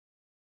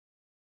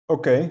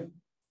Okay,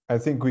 I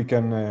think we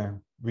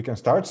can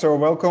start. So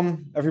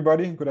welcome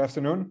everybody. Good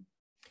afternoon.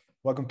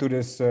 Welcome to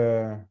this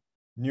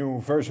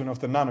new version of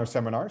the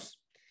NanoSeminars.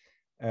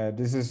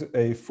 This is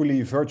a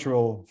fully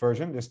virtual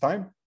version this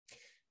time.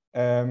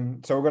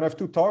 So we're going to have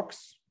two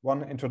talks,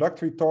 one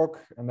introductory talk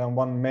and then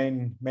one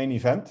main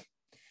event.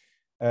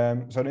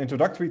 So the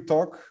introductory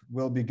talk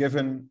will be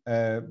given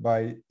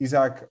by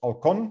Isaac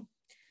Alcón,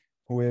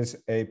 who is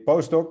a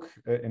postdoc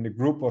in the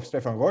group of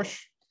Stefan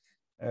Roche,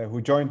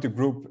 who joined the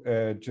group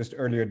just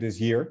earlier this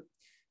year,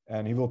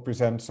 and he will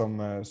present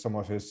some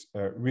of his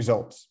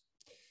results.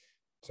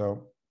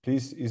 So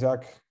please,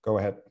 Isaac, go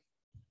ahead.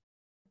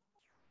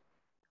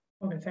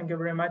 Okay, thank you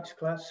very much,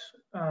 class.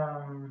 So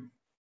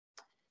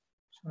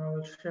I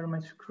will share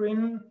my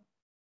screen.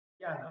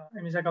 Yeah,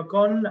 I'm Isaac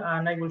Alcón,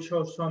 and I will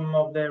show some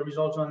of the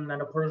results on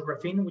nanoporous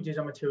graphene, which is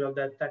a material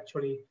that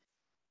actually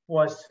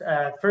was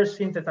first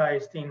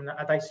synthesized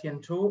at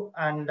ICN2,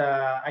 and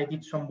I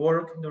did some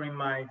work during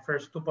my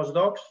first two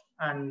postdocs,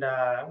 and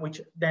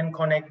which then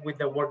connect with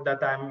the work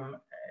that I'm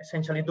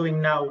essentially doing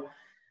now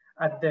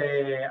at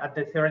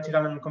the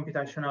theoretical and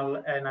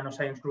computational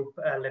nanoscience group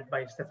led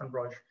by Stefan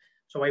Roche.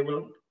 So I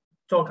will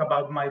talk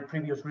about my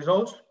previous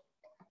results,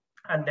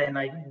 and then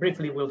I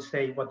briefly will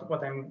say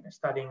what I'm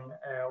studying,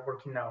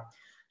 working now.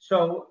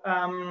 So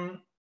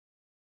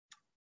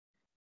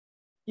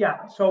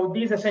yeah, so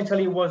this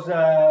essentially was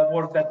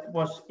work that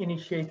was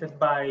initiated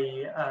by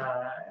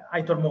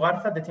Aitor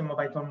Mugarza, the team of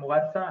Aitor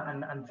Mugarza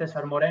and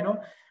Cesar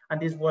Moreno,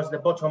 and this was the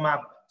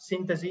bottom-up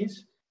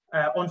synthesis,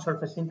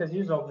 on-surface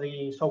synthesis of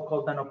the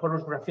so-called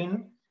nanoporous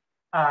graphene,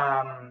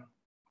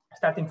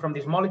 starting from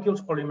these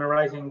molecules,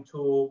 polymerizing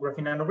to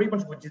graphene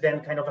nanoribbons, which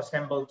then kind of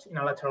assembled in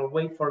a lateral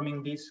way,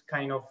 forming this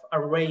kind of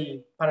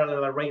array,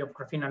 parallel array of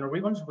graphene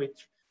nanoribbons,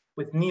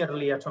 with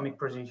nearly atomic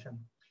precision.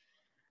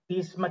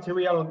 This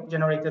material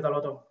generated a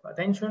lot of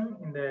attention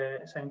in the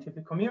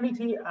scientific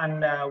community,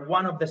 and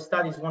one of the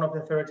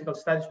theoretical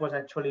studies was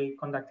actually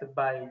conducted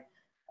by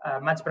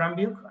Mats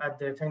Brandbjerg at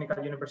the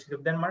Technical University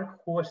of Denmark,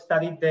 who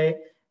studied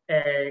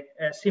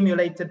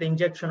simulated the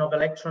injection of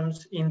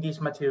electrons in this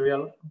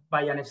material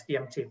by an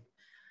STM tip.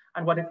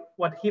 And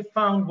what he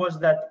found was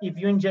that if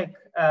you inject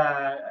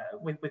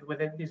with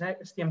this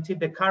STM tip,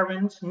 the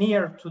currents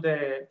near to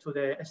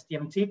the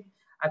STM tip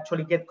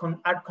actually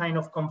are kind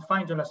of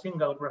confined on a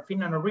single graphene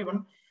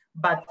nanoribbon,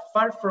 but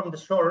far from the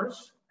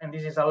source, and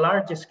this is a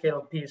large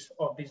scale piece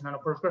of this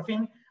nanoporous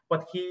graphene,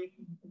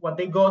 what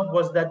they got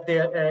was that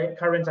the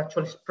currents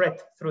actually spread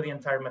through the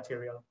entire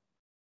material.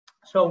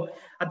 So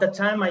at the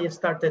time I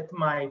started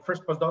my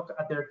first postdoc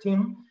at their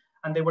team,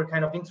 and they were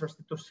kind of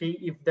interested to see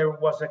if there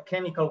was a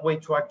chemical way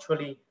to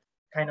actually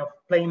kind of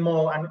play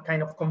more and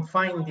kind of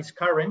confine these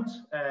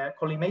currents,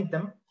 collimate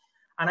them.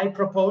 And I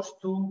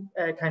proposed to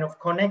kind of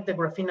connect the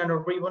graphene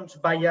nanoribbons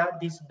via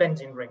these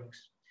benzene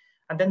rings.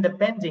 And then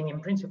depending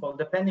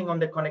on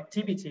the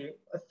connectivity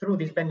through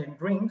these benzene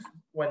rings,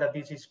 whether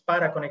this is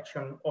para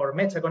connection or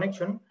meta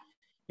connection,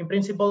 in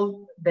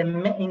principle,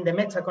 in the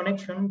meta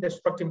connection,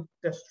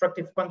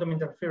 destructive quantum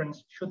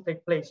interference should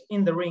take place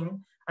in the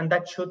ring, and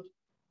that should,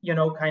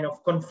 kind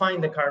of confine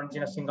the currents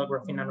in a single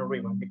graphene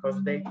nanoribbon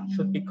because they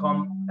should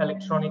become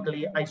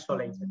electronically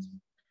isolated.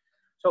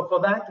 So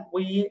for that,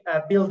 we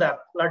build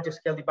up larger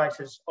scale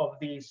devices of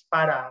these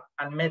para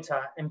and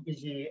meta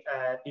MPG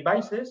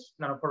devices,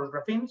 nanoporous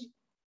graphenes,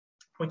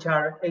 which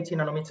are 80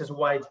 nanometers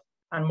wide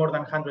and more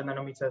than 100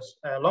 nanometers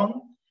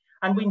long.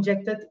 And we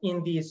injected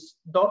in these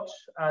dots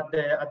at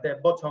the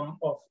bottom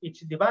of each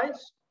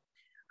device.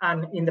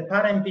 And in the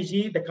para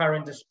MPG, the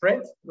current is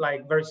spread,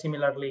 like very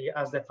similarly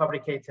as the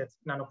fabricated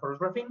nanoporous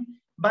graphene.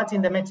 But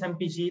in the meta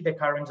MPG, the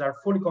currents are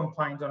fully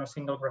confined on a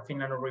single graphene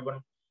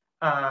nanoribbon,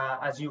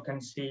 as you can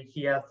see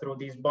here through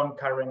these bond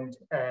current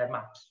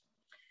maps.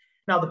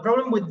 Now, the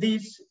problem with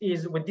these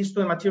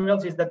two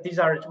materials is that these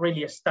are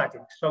really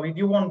static. So if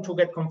you want to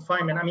get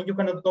confinement, I mean, you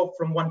cannot go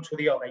from one to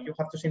the other. You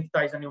have to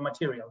synthesize a new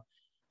material.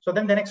 So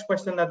then the next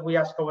question that we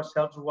asked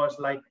ourselves was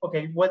like,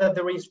 okay, whether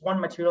there is one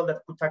material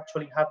that could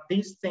actually have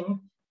this thing,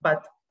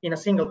 but in a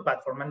single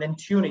platform, and then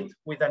tune it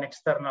with an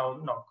external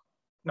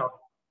node.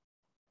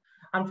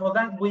 And for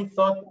that, we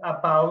thought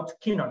about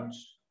kinons.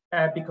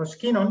 Because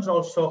kinons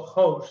also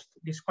host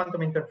this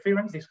quantum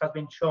interference. This has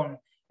been shown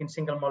in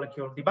single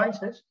molecule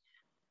devices,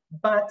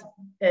 but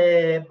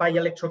by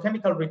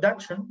electrochemical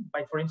reduction,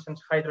 by, for instance,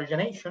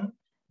 hydrogenation,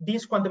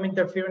 this quantum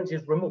interference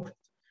is removed.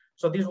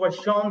 So this was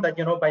shown that,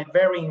 by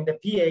varying the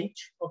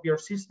pH of your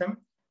system,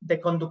 the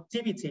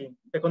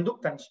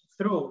conductance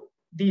through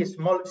this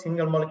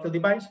single molecule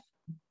device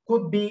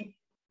could be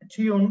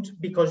tuned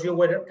because you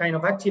were kind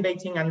of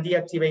activating and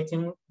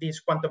deactivating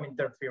this quantum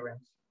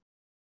interference.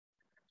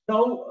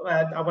 So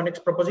our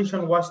next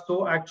proposition was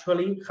to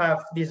actually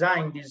have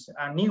designed this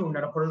new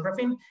nanoporous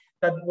graphene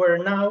that were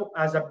now,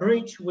 as a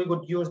bridge, we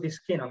would use these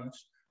kinons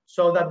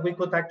so that we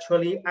could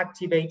actually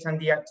activate and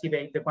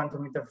deactivate the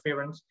quantum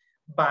interference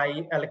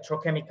by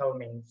electrochemical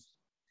means.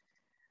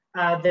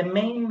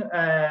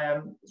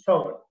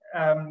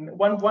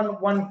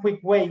 One quick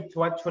way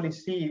to actually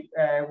see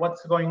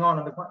what's going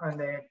on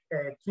the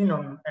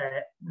Kinon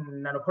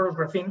nanoporous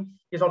graphene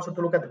is also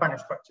to look at the band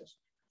structures.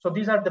 So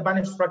these are the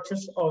band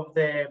structures of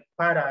the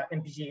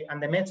para-MPG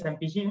and the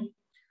MESA-MPG.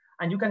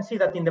 And you can see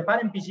that in the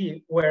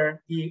para-MPG,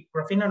 where the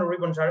graphene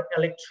nanoribbons are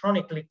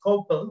electronically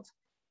coupled,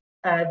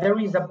 there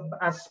is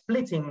a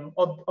splitting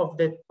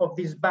of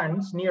these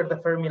bands near the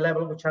Fermi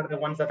level, which are the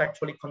ones that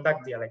actually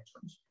conduct the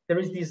electrons. There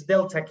is this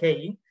delta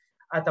K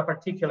at a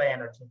particular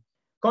energy.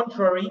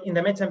 Contrary, in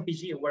the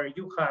MESA-MPG, where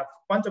you have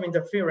quantum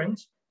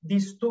interference,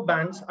 these two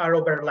bands are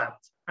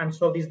overlapped. And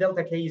so this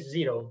delta K is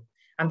 0.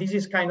 And this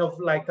is kind of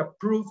like a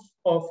proof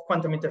of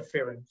quantum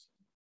interference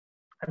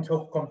and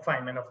so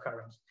confinement of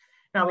currents.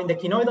 Now, in the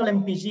kinoidal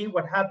MPG,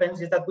 what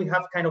happens is that we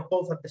have kind of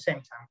both at the same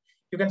time.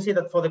 You can see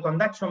that for the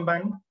conduction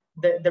band,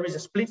 there is a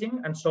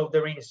splitting, and so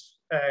there is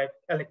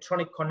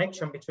electronic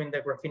connection between the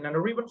graphene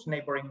nanoribbons,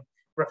 neighboring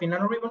graphene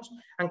nanoribbons,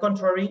 and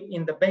contrary,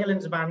 in the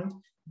valence band,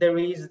 there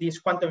is this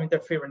quantum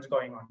interference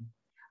going on.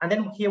 And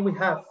then here we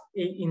have,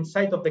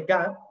 inside of the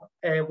gap,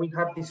 we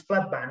have this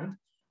flat band,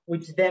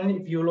 which then,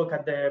 if you look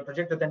at the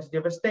projected density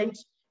of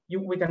states,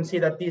 we can see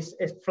that this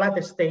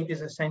flat state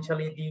is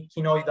essentially the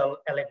kinoidal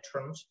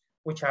electrons,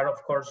 which are,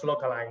 of course,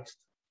 localized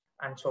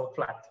and so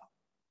flat.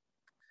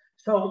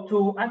 So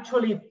to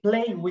actually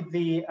play with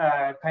the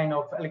kind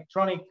of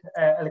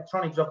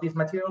electronics of this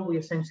material, we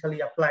essentially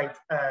applied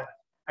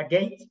a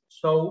gate.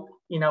 So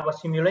in our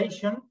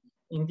simulation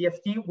in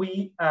DFT,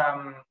 we,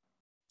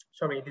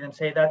 sorry, I didn't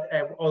say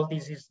that, all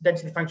this is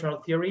density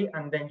functional theory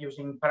and then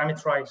using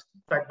parameterized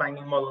tight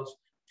binding models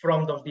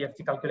from those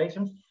DFT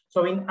calculations.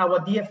 So in our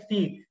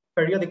DFT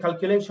periodic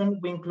calculation,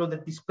 we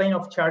included this plane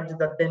of charge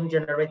that then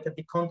generated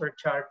the counter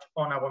charge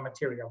on our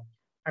material.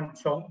 And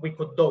so we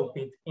could dope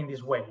it in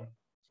this way.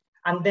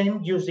 And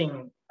then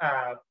using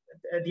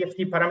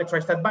DFT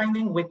parameterized tight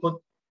binding, we could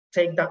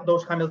take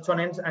those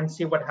Hamiltonians and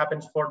see what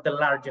happens for the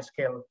larger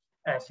scale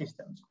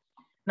systems.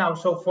 Now,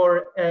 so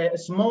for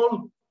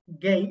small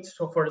gates,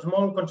 so for a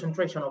small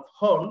concentration of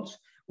holes,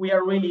 we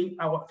are really,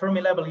 our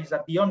Fermi level is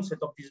at the onset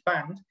of this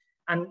band.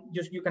 And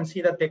just you can see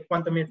that the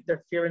quantum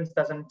interference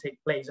doesn't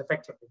take place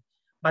effectively.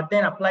 But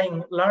then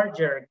applying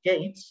larger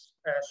gates,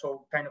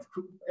 so kind of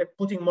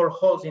putting more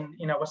holes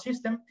in our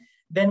system,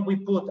 then we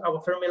put our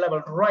Fermi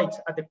level right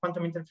at the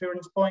quantum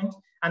interference point,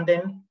 and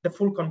then the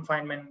full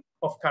confinement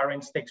of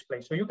currents takes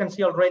place. So you can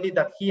see already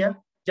that here,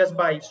 just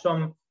by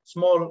some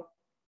small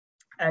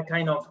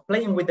kind of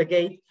playing with the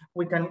gate,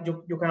 you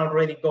can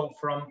already go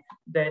from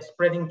the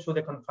spreading to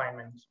the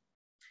confinement.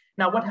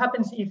 Now, what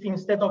happens if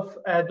instead of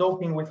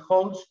doping with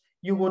holes,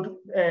 you would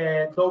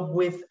dope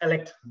with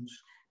electrons?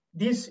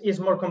 This is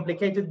more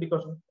complicated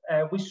because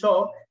we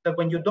saw that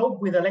when you dope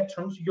with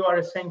electrons, you are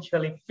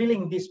essentially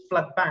filling this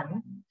flat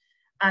band.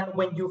 And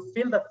when you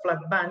fill that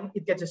flat band,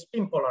 it gets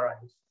spin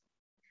polarized.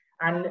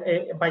 And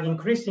by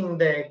increasing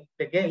the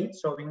gate,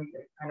 so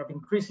kind of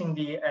increasing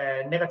the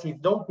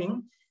negative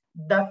doping,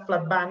 that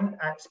flat band,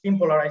 spin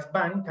polarized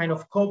band, kind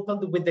of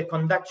coupled with the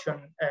conduction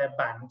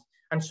band.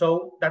 And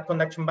so that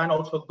conduction band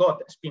also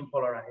got spin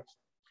polarized.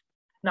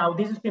 Now,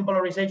 this spin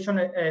polarization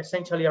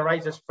essentially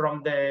arises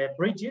from the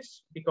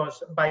bridges,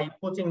 because by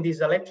putting these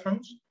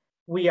electrons,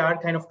 we are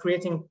kind of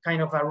creating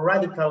kind of a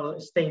radical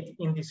state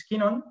in this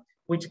kinon,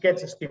 which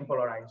gets spin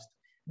polarized.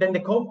 Then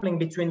the coupling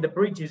between the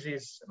bridges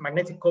is,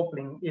 magnetic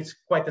coupling is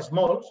quite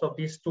small. So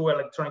these two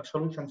electronic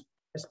solutions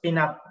spin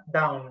up,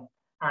 down,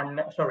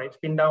 and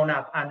spin down,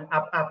 up, and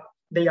up, up.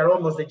 They are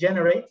almost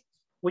degenerate,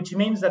 which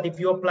means that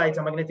if you applied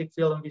a magnetic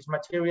field on this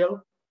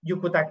material, you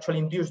could actually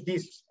induce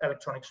this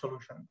electronic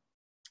solution.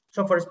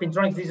 So for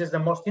spintronics, this is the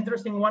most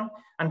interesting one,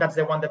 and that's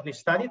the one that we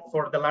studied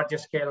for the larger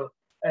scale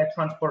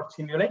transport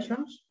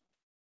simulations.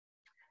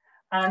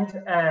 And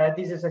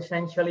this is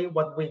essentially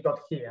what we got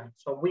here.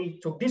 So we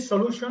took this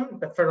solution,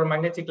 the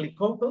ferromagnetically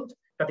coupled,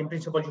 that in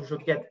principle you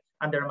should get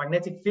under a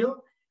magnetic field,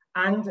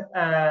 and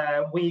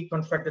we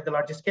constructed the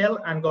larger scale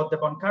and got the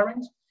bond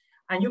currents.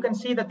 And you can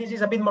see that this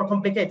is a bit more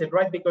complicated,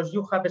 right? Because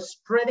you have a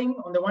spreading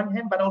on the one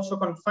hand, but also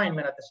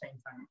confinement at the same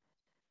time.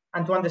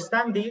 And to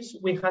understand this,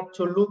 we had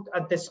to look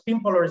at the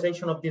spin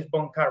polarization of these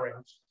bond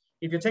currents.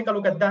 If you take a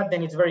look at that,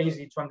 then it's very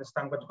easy to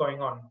understand what's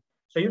going on.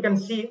 So you can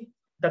see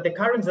that the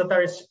currents that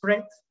are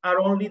spread are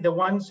only the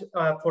ones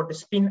for the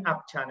spin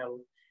up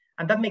channel.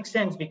 And that makes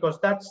sense because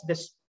that's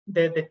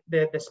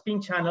the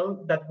spin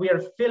channel that we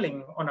are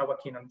filling on our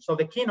kinon. So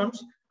the kinons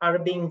are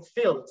being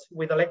filled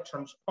with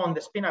electrons on the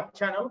spin up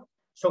channel.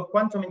 So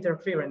quantum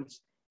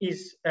interference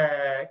is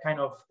kind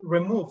of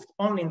removed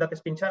only in that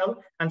spin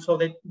channel. And so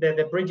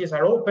the bridges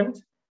are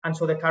opened. And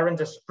so the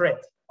currents are spread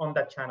on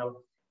that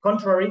channel.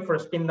 Contrary, for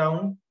spin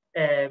down,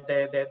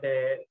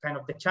 the kind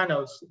of the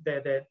channels,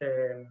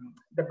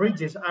 the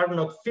bridges are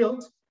not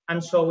filled.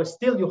 And so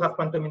still you have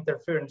quantum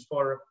interference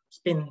for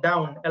spin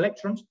down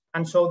electrons.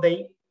 And so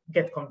they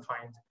get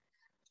confined.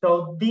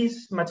 So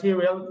this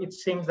material, it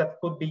seems that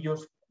could be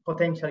used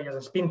potentially as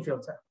a spin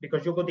filter,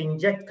 because you could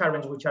inject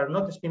currents which are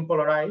not spin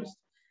polarized,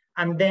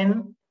 and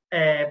then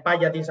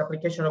via this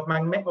application of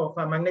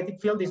a magnetic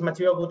field, this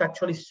material would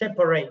actually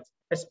separate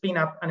a spin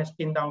up and a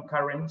spin down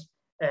currents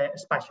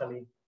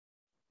spatially.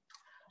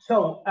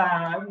 So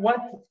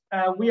what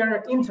we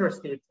are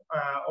interested,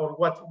 or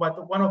what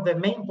one of the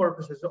main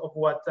purposes of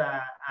what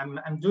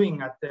I'm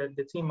doing at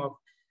the team of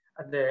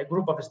the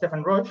group of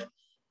Stefan Roche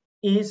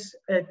is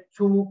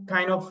to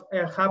kind of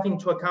have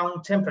into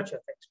account temperature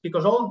effects,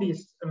 because all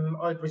these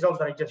results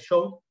that I just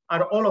showed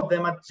are all of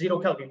them at 0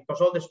 Kelvin,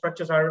 because all the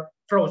structures are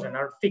frozen,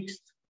 are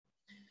fixed.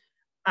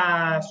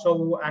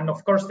 And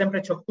of course,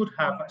 temperature could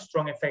have a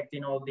strong effect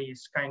in all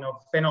these kind of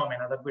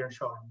phenomena that we're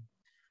showing.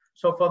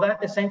 So for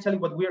that, essentially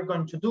what we're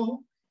going to do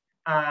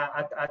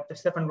at the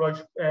Stefan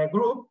Roche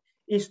group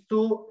is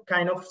to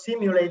kind of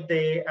simulate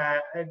the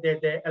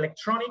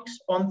electronics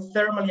on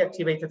thermally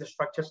activated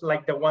structures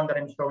like the one that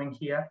I'm showing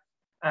here,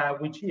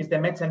 which is the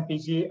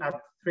METS-MPG at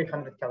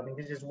 300 Kelvin.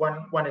 This is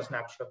one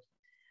snapshot.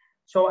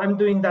 So I'm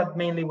doing that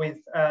mainly with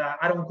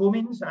Aaron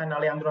Cummins and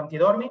Alejandro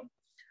Antidormi.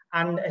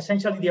 And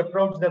essentially the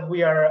approach that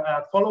we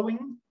are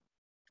following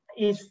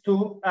is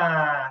to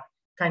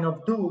kind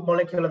of do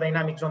molecular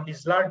dynamics on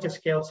these larger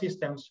scale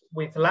systems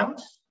with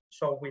lamps,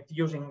 so with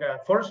using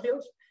force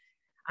fields.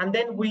 And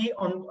then we,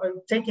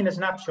 taking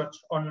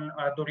snapshots on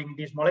during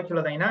these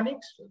molecular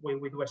dynamics,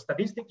 we do a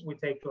statistics, we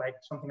take like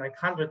something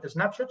like 100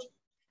 snapshots.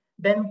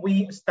 Then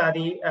we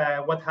study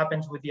what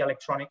happens with the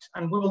electronics.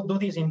 And we will do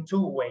this in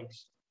 2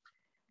 ways.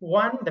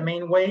 One, the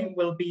main way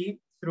will be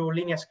through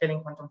linear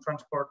scaling quantum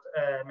transport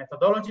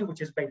methodology,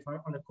 which is based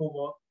on the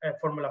Kubo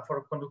formula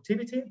for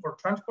conductivity for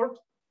transport,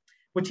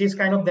 which is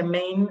kind of the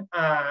main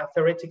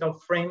theoretical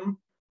frame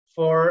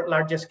for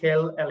larger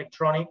scale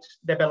electronics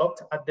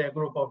developed at the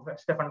group of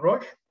Stefan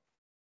Roche.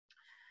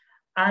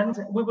 And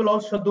we will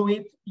also do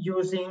it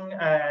using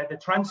the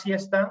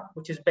Transiesta,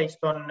 which is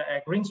based on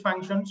Green's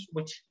functions,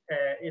 which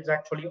is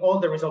actually all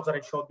the results that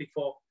I showed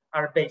before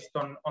are based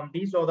on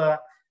this other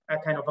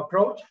kind of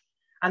approach.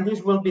 And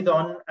this will be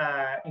done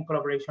in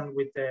collaboration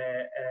with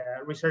the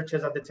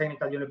researchers at the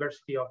Technical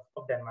University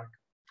of Denmark.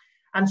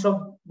 And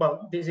so,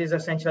 well, this is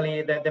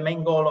essentially the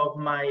main goal of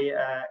my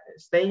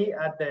stay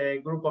at the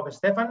group of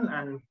Stefan.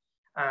 And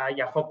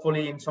yeah,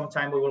 hopefully in some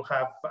time we will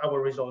have our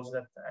results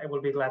that I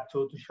will be glad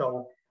to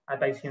show at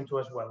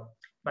ICN2 as well.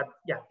 But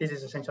yeah, this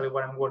is essentially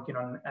what I'm working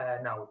on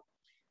now.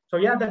 So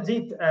yeah, that's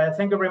it.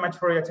 Thank you very much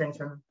for your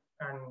attention.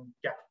 And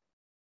yeah.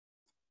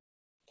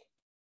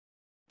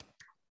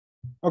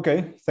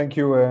 Okay, thank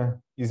you,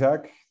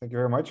 Isaac. Thank you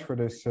very much for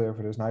this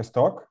nice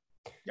talk.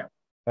 Yeah.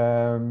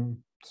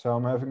 So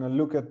I'm having a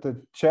look at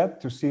the chat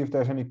to see if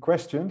there's any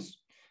questions.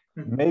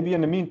 Mm-hmm. Maybe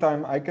in the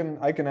meantime, I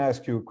can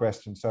ask you a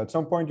question. So at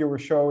some point you were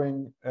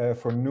showing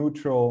for the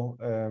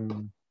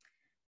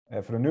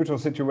neutral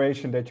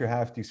situation that you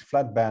have these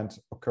flat bands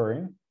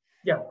occurring.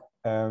 Yeah.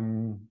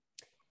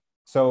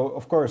 So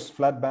of course,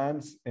 flat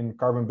bands in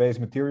carbon-based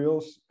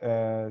materials,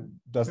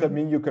 does that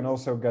mean you can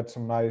also get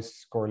some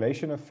nice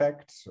correlation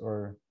effects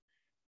or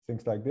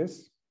things like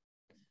this?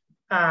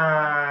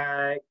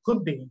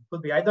 Could be.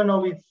 I don't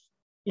know if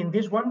in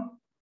this one,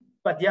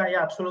 but yeah,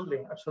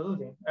 absolutely.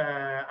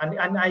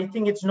 And I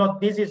think it's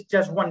not, this is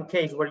just one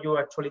case where you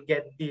actually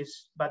get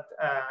this, but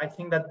I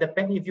think that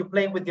depending, if you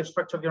play with the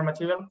structure of your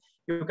material,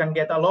 you can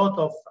get a lot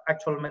of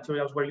actual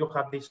materials where you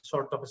have this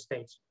sort of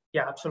states.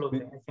 Yeah,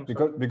 absolutely. I think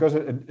because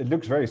it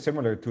looks very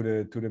similar to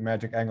the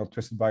magic angle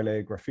twisted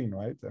bilayer graphene,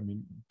 right? I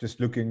mean, just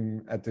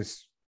looking at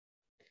this,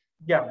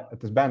 at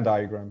this band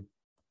diagram.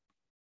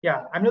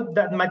 Yeah, I'm not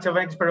that much of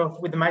an expert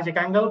with the magic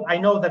angle. I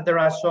know that there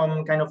are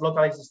some kind of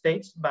localized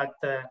states, but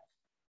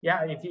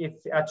yeah, if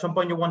at some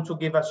point you want to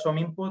give us some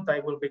input,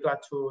 I will be glad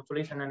to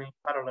listen any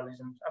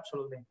parallelisms.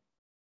 Absolutely.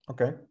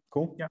 Okay,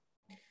 cool. Yeah.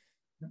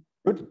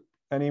 Good.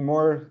 Any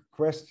more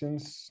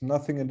questions?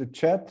 Nothing in the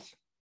chat.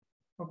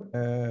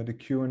 Okay. The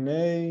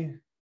Q&A.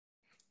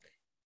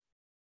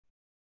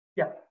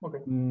 Yeah. Okay.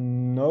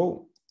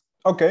 No.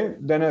 Okay,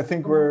 then I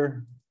think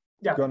we're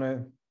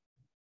gonna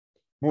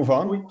move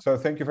on. So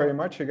thank you very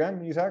much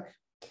again, Isaac.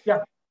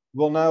 Yeah.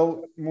 We'll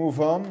now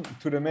move on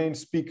to the main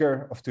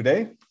speaker of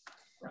today.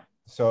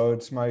 So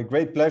it's my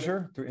great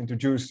pleasure to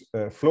introduce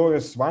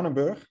Floris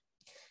Zwanenburg.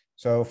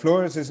 So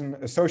Floris is an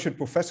associate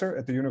professor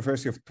at the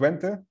University of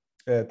Twente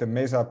at the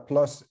MESA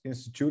Plus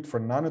Institute for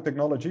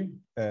Nanotechnology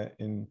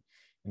in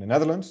the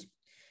Netherlands,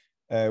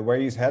 where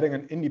he's heading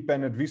an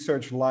independent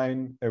research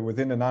line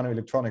within the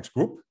nanoelectronics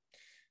group.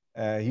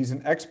 He's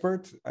an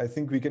expert, I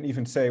think we can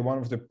even say one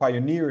of the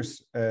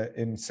pioneers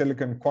in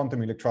silicon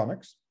quantum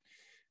electronics.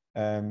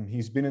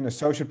 He's been an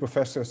associate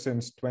professor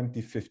since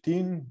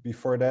 2015.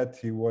 Before that,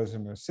 he was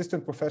an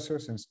assistant professor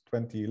since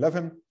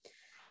 2011.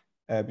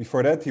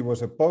 Before that, he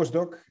was a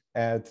postdoc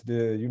at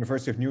the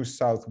University of New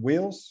South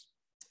Wales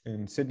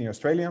in Sydney,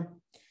 Australia.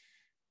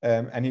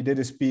 And he did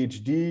his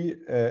PhD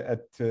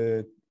at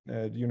the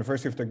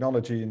University of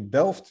Technology in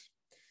Delft.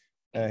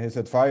 His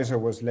advisor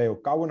was Leo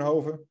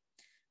Kouwenhoven.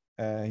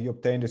 He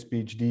obtained his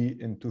PhD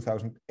in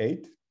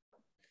 2008.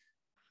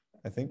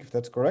 I think, if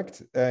that's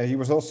correct. He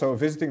was also a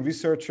visiting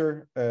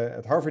researcher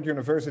at Harvard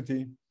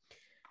University.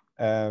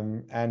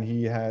 And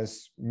he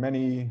has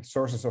many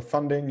sources of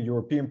funding,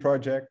 European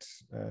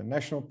projects,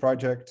 national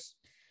projects.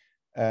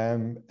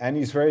 And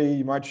he's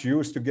very much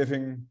used to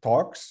giving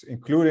talks,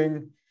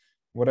 including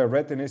what I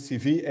read in his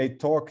CV, a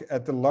talk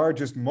at the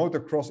largest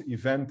motocross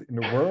event in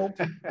the world,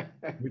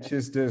 which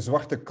is the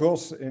Zwarte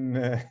Cross in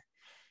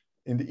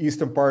the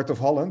eastern part of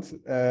Holland,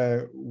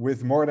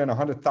 with more than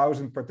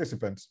 100,000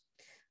 participants.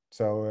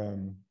 So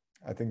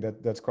I think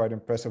that's quite an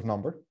impressive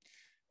number.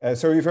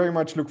 So we very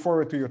much look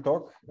forward to your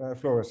talk.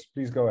 Floris,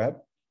 please go ahead.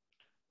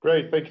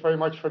 Great, thank you very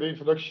much for the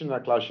introduction,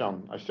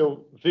 Klaus-Jan. I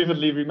still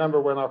vividly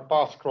remember when our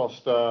paths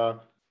crossed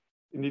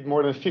indeed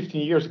more than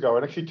 15 years ago.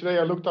 And actually today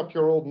I looked up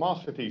your old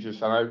master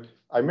thesis, and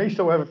I may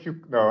still have a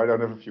few, no, I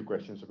don't have a few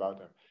questions about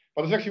that.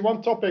 But there's actually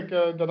one topic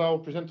that I'll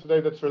present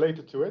today that's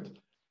related to it.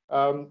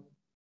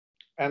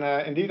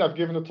 Indeed, I've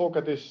given a talk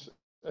at this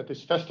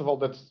festival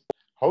that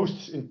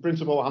hosts in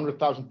principle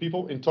 100,000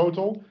 people in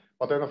total.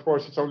 But then of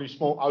course it's only a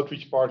small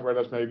outreach part where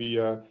there's maybe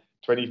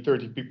 20,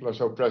 30 people or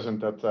so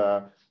present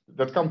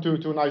that come to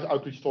a nice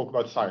outreach talk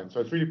about science.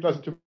 So it's really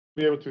pleasant to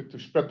be able to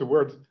spread the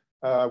word,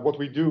 what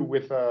we do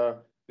with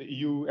the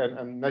EU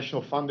and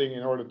national funding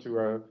in order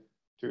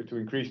to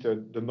increase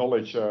the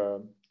knowledge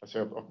of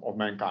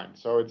mankind.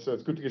 So it's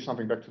good to give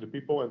something back to the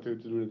people and to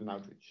do it in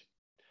outreach.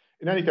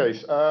 In any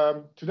case,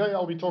 today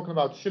I'll be talking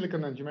about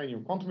silicon and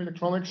germanium quantum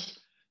electronics.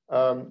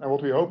 And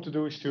what we hope to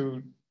do is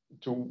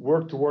to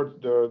work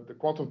toward the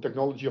quantum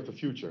technology of the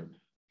future.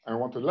 And I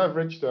want to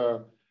leverage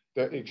the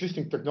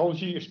existing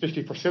technology,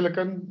 especially for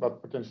silicon,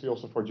 but potentially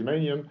also for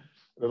germanium,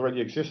 that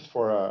already exists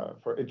for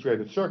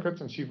integrated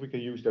circuits, and see if we can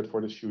use that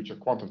for this future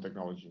quantum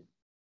technology.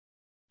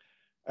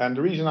 And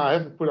the reason I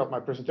haven't put up my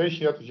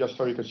presentation yet is just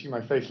so you can see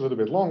my face a little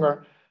bit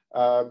longer,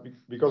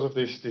 because of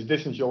this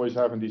distance you always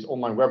have in these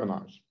online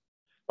webinars.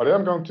 But I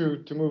am going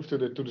to move to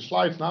the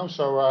slides now,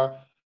 so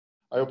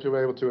I hope you'll be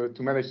able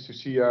to manage to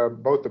see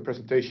both the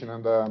presentation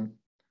and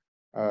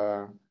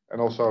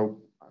also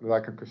that I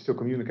can still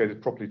communicate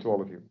it properly to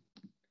all of you.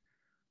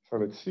 So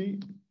let's see.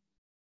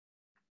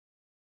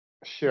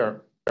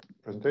 Share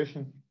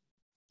presentation.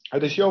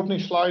 This is the opening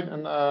slide,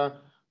 and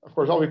of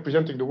course I'll be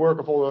presenting the work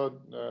of all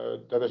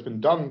that has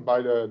been done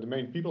by the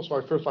main people. So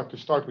I first like to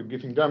start with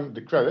giving them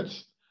the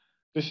credits.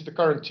 This is the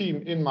current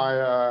team in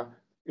my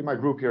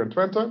group here in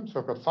Twente.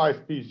 So I've got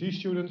 5 PhD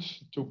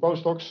students, 2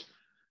 postdocs,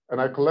 and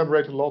I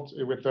collaborate a lot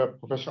with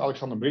Professor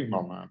Alexander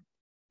Brinkman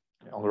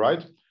on the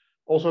right.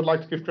 Also, I'd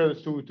like to give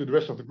credits to the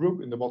rest of the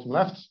group in the bottom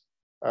left.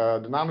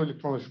 The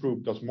nanoelectronics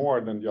group does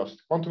more than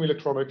just quantum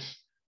electronics.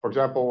 For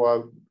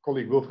example,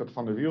 colleague Wilfred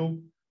van der Wiel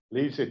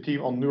leads a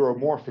team on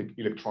neuromorphic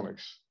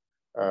electronics,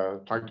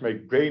 trying to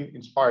make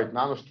brain-inspired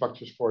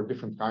nanostructures for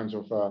different kinds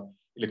of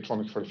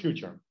electronics for the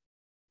future.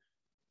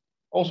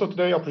 Also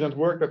today, I'll present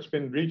work that's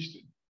been reached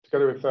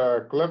together with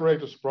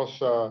collaborators across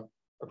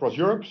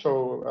Europe.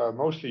 So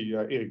mostly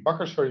Erik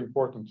Bakkers, very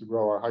important to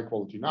grow our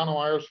high-quality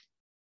nanowires,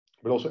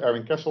 but also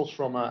Erwin Kessels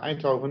from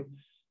Eindhoven,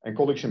 and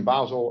colleagues in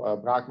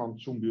Basel, Braakman,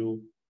 Zumbühl,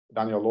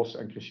 Daniel Loss,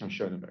 and Christian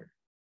Zwanenburg.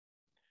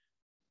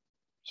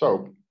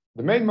 So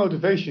the main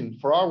motivation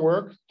for our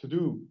work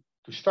to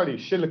study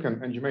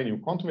silicon and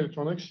germanium quantum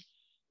electronics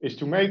is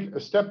to make a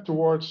step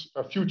towards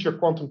a future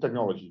quantum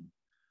technology.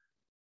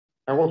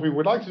 And what we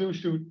would like to do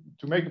is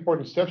to make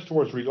important steps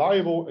towards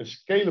reliable and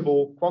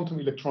scalable quantum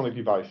electronic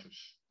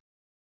devices.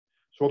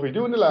 So what we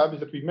do in the lab is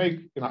that we make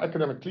in our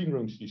academic clean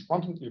rooms these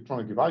quantum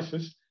electronic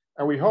devices,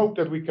 and we hope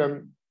that we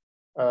can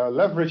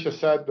leverage, as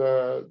said,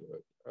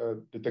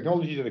 the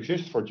technology that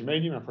exists for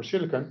germanium and for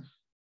silicon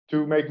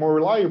to make more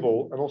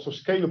reliable and also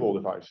scalable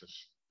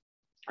devices.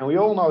 And we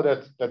all know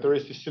that there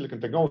is this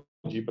silicon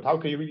technology, but how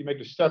can you really make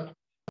the step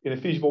in a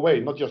feasible way,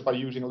 not just by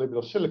using a little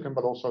bit of silicon,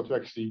 but also to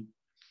actually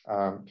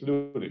to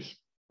do this?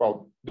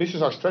 Well, this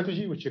is our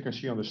strategy, which you can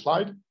see on the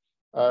slide.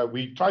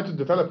 We try to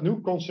develop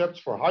new concepts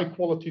for high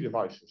quality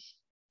devices.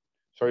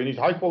 So you need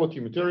high quality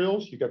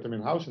materials, you get them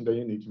in-house, and then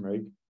you need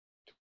to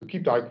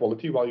keep the high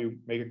quality while you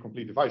make a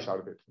complete device out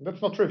of it. And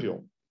that's not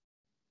trivial.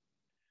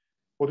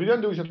 What we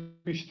then do is that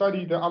we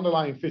study the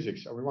underlying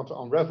physics, and we want to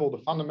unravel the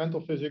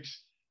fundamental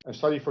physics and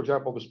study, for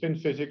example, the spin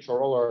physics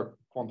or other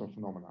quantum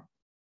phenomena.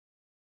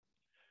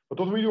 But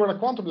what we do in our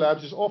quantum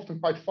labs is often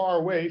quite far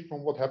away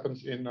from what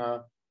happens in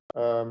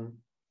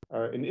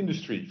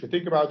industry. If you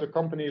think about a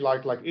company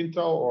like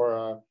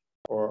Intel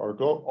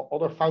or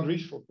other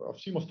foundries of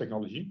CMOS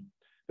technology,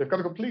 they've got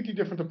a completely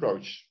different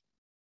approach.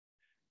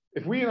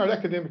 If we in our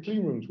academic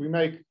clean rooms, we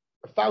make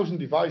 1,000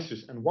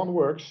 devices and one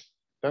works,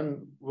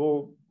 then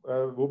we'll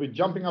be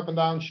jumping up and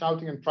down,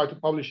 shouting, and try to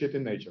publish it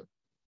in Nature.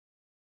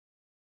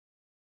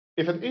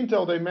 If at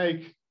Intel they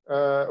make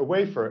a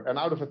wafer and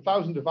out of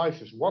 1,000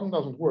 devices, one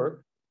doesn't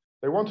work,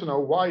 they want to know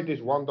why this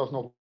one does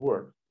not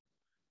work.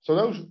 So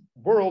those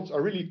worlds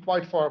are really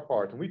quite far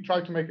apart, and we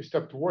try to make a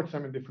step towards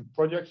them in different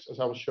projects, as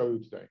I will show you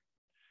today.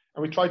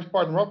 And we try to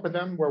partner up with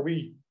them where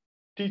we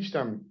teach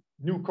them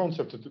new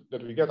concepts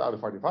that we get out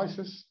of our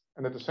devices,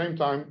 and at the same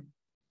time,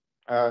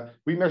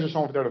 we measure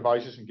some of their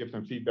devices and give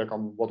them feedback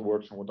on what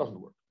works and what doesn't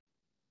work.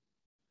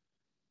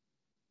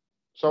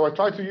 So I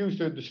try to use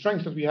the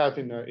strengths that we have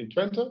in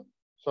Twente.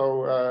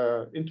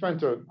 So in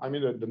Twente, I'm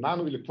in the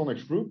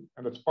nanoelectronics group,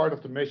 and that's part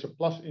of the MESA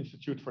Plus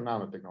Institute for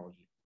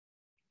Nanotechnology.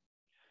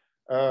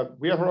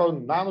 We have our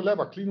own Nano Lab,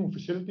 our clean room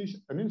facilities,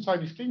 and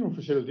inside these clean room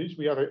facilities,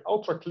 we have an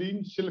ultra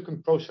clean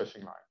silicon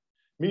processing line,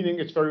 meaning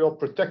it's very well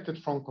protected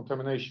from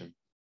contamination.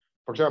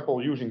 For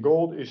example, using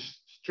gold is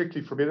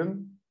strictly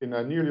forbidden in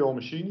nearly all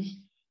machines.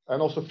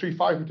 And also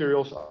 3,5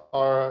 materials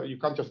are, you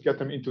can't just get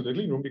them into the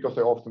clean room because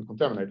they often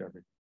contaminate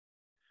everything.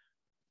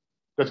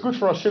 That's good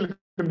for our silicon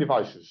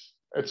devices.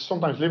 It's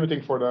sometimes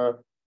limiting for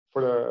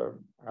the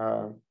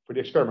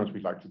experiments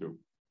we'd like to do.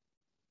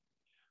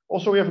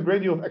 Also, we have a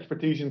great deal of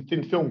expertise in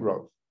thin film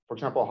growth. For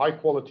example, high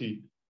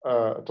quality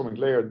atomic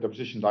layer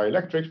deposition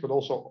dielectrics, but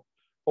also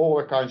all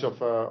the kinds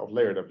of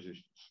layer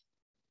depositions.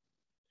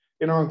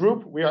 In our own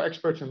group, we are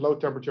experts in low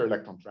temperature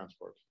electron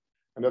transport.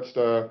 And that's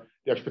the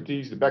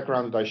expertise, the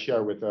background that I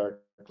share with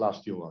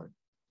Klaas Stielwijn.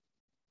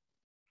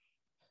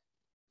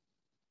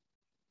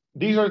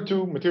 These are the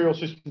two material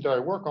systems that I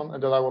work on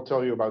and that I will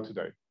tell you about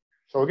today.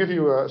 So I'll give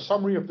you a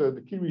summary of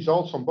the key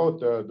results on both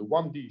the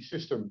 1D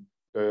system,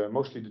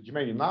 mostly the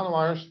germanium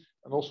nanowires,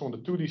 and also on the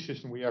 2D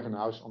system we have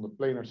in-house on the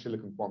planar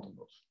silicon quantum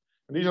dots.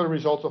 And these are the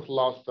results of the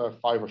last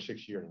 5 or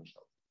 6 years or so.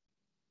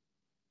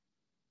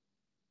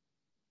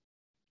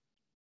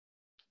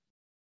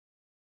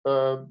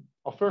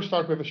 I'll first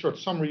start with a short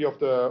summary of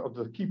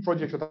the key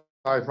projects that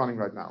I have running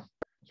right now.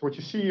 So what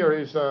you see here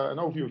is an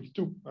overview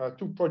of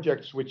two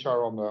projects which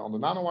are on the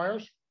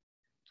nanowires.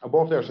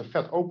 Above there's a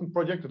FET Open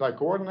project that I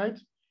coordinate.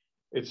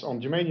 It's on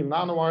germanium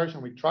nanowires,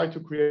 and we try to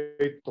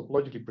create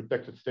topologically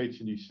protected states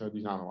in these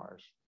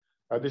nanowires.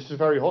 This is a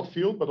very hot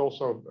field, but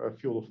also a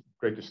field of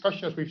great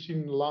discussion, as we've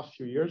seen in the last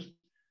few years.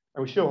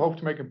 And we still hope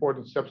to make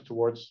important steps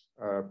towards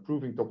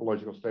proving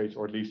topological states,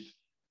 or at least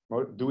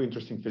do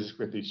interesting physics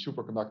with these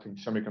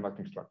superconducting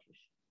semiconducting structures.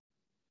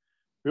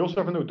 We also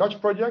have a new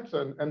Dutch project,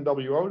 an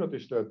NWO, that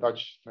is the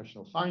Dutch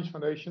National Science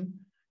Foundation,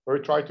 where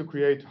we try to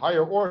create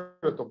higher order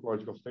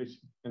topological states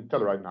in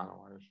telluride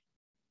nanowires.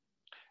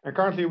 And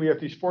currently we have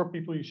these 4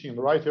 people you see on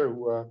the right here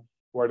who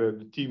are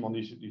the team on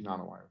these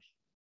nanowires.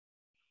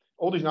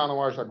 All these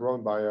nanowires are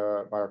grown by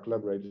our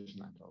collaborators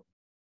in Eindhoven.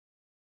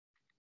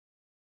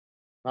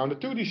 Now in the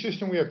 2D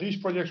system, we have these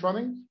projects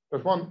running.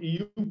 There's one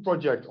EU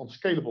project on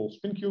scalable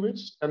spin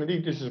qubits. And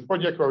indeed, this is a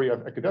project where we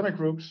have academic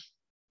groups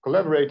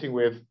collaborating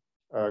with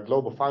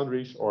global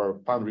foundries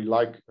or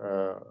foundry-like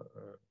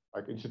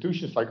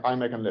institutions like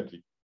IMEC and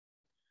LETI.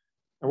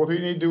 And what we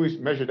need to do is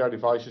measure their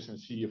devices and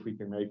see if we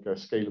can make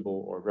scalable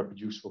or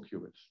reproducible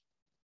qubits.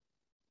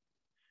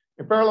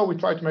 In parallel, we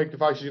try to make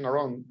devices in our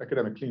own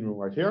academic clean room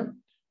right here,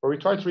 where we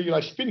try to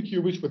realize spin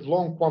qubits with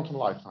long quantum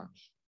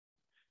lifetimes.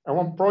 And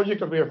one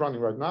project that we have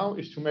running right now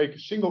is to make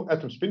single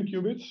atom spin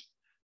qubits,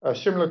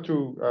 similar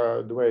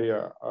to the way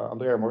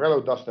Andrea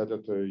Morello does that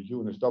at the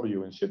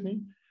UNSW in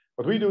Sydney.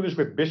 But we do this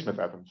with bismuth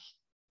atoms.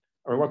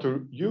 And we want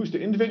to use the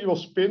individual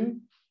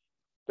spin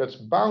that's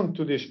bound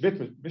to this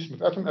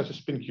bismuth atom as a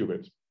spin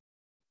qubit.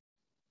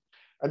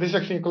 And this is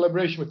actually in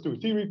collaboration with 2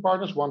 theory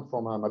partners, one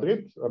from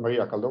Madrid,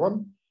 Maria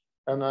Calderon,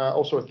 and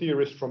also a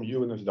theorist from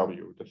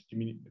UNSW, that's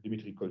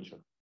Dimitri Kulcher.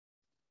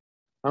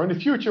 Now in the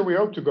future, we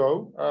hope to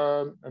go,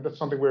 and that's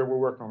something we're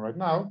working on right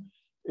now,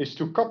 is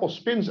to couple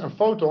spins and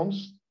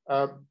photons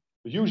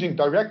using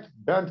direct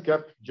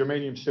bandgap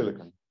germanium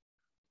silicon.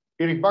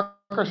 Erik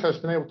Bakkers has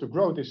been able to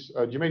grow this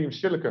germanium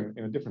silicon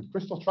in a different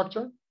crystal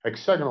structure,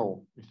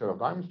 hexagonal instead of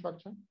diamond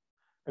structure.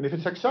 And if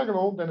it's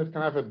hexagonal, then it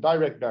can have a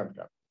direct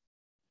bandgap.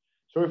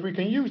 So if we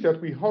can use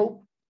that, we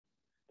hope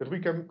that we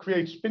can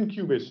create spin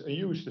qubits and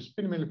use the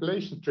spin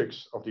manipulation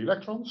tricks of the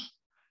electrons,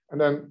 and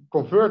then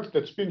convert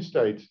that spin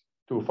state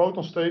to a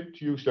photon state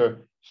to use the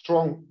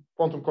strong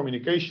quantum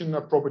communication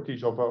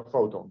properties of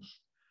photons.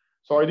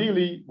 So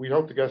ideally, we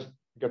hope to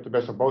get the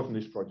best of both in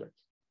this project.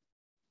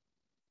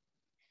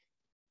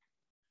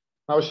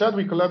 Now, I said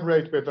we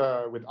collaborate with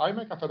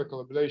IMEC. I've had a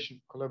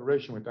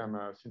collaboration with them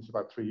since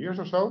about 3 years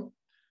or so.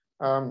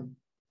 And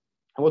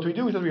what we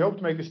do is that we hope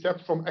to make the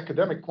step from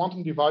academic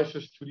quantum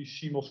devices to these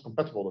CMOS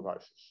compatible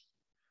devices.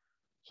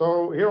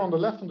 So here on the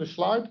left on the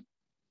slide,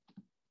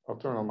 I'll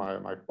turn on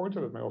my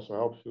pointer. That may also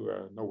help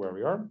to know where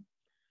we are.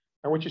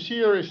 And what you see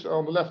here is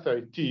on the left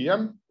a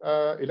TEM,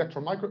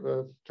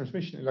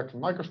 transmission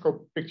electron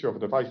microscope picture of a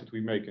device that we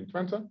make in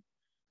Twente.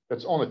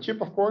 That's on a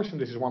chip, of course, and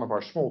this is one of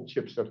our small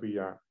chips that we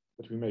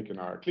make in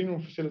our clean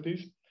room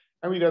facilities.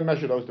 And we then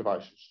measure those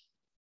devices.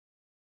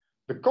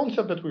 The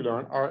concept that we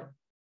learn are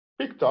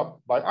picked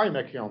up by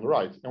IMEC here on the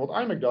right. And what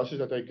IMEC does is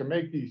that they can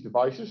make these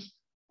devices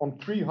on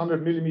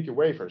 300 millimeter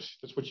wafers.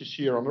 That's what you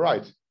see here on the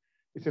right.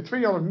 It's a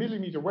 300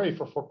 millimeter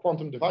wafer for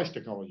quantum device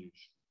technologies.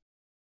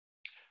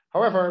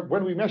 However,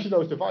 when we measure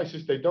those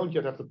devices, they don't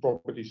yet have the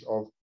properties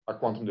of our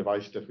quantum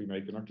devices that we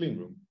make in our clean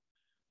room.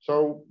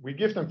 So we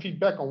give them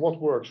feedback on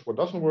what works, what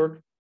doesn't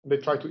work, and they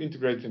try to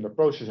integrate it in the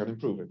process and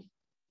improve it.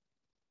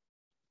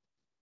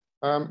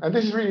 And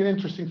this is really an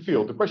interesting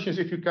field. The question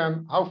is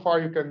how far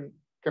you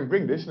can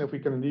bring this, and if we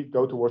can indeed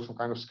go towards some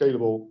kind of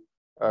scalable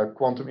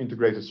quantum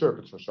integrated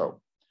circuits or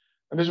so.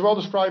 And this is well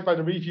described by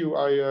the review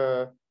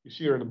you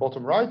see here in the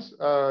bottom right.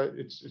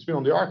 It's been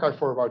on the archive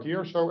for about a year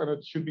or so, and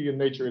it should be in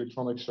Nature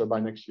Electronics by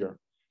next year.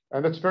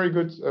 And that's very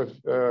good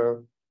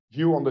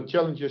view on the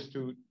challenges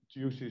to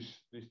use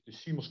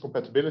this seamless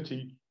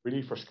compatibility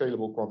really for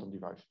scalable quantum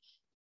devices.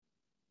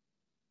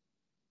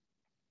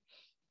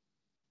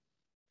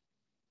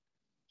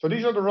 So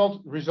these are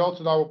the results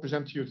that I will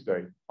present to you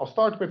today. I'll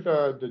start with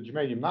the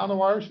germanium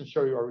nanowires and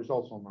show you our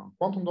results on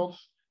quantum dots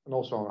and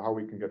also on how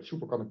we can get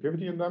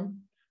superconductivity in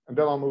them. And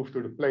then I'll move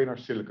to the planar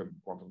silicon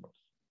quantum dots.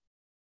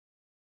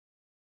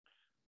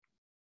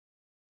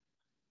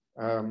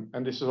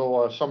 And this is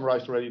all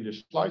summarized already in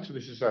this slide. So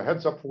this is a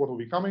heads up for what will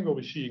be coming. We'll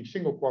be seeing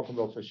single quantum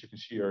dots, as you can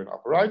see here in the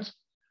upper right.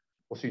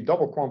 We'll see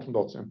double quantum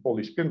dots and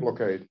poly spin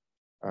blockade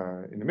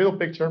in the middle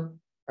picture.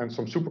 And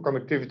some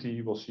superconductivity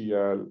you will see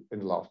in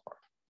the last part.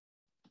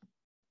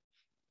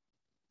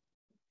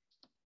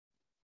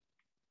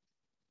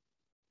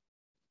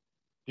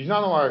 These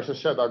nanowires, as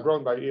I said, are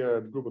grown by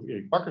the group of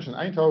Erik Bakkers in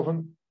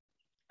Eindhoven.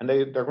 And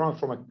they're grown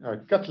from a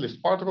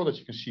catalyst particle that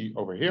you can see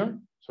over here.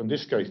 So in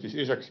this case, this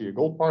is actually a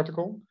gold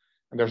particle.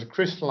 And there's a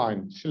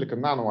crystalline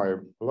silicon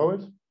nanowire below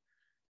it.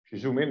 If you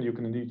zoom in, you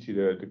can indeed see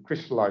the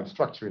crystalline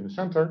structure in the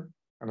center.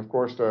 And of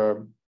course,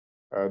 the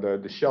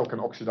shell can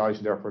oxidize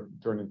and therefore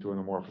turn into an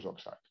amorphous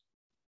oxide.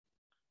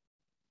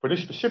 For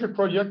this specific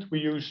project, we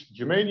use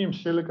germanium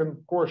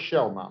silicon core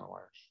shell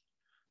nanowires.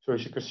 So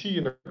as you can see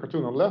in the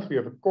cartoon on the left, we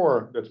have a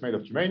core that's made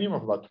of germanium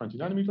of about 20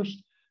 nanometers.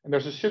 And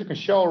there's a silicon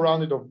shell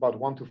around it of about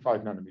 1 to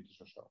 5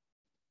 nanometers or so.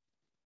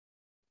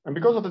 And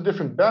because of the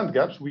different band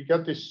gaps, we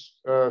get this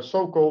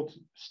so-called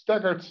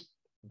staggered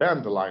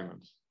band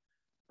alignment.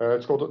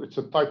 It's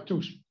a type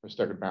 2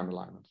 staggered band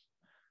alignment.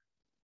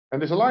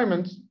 And this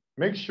alignment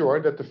makes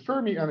sure that the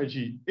Fermi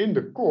energy in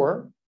the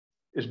core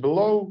is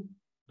below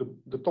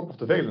the top of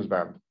the valence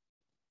band.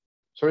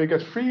 So you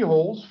get free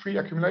holes, free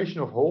accumulation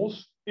of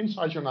holes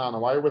inside your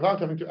nanowire without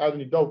having to add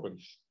any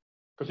dopants.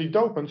 Because these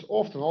dopants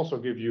often also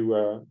give you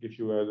a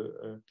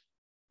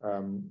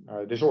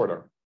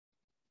disorder.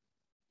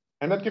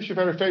 And that gives you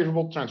very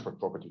favorable transport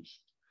properties.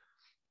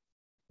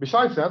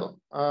 Besides that,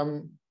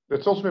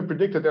 it's also been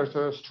predicted there's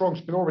a strong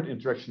spin-orbit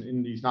interaction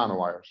in these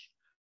nanowires.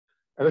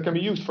 And it can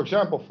be used, for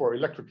example, for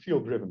electric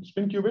field-driven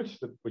spin qubits,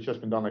 which has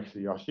been done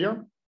actually last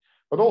year,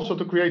 but also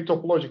to create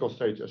topological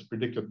states as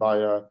predicted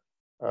by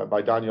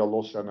Daniel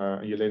Loss and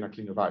Jelena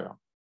Klingovaya.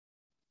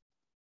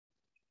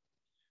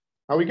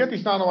 Now we get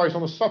these nanowires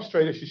on a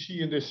substrate, as you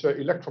see in this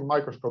electron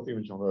microscope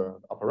image on the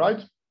upper right.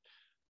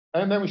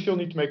 And then we still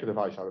need to make a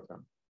device out of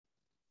them.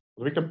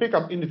 We can pick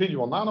up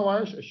individual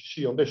nanowires, as you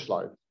see on this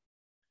slide.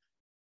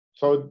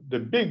 So the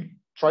big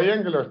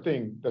triangular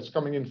thing that's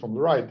coming in from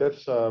the right,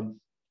 this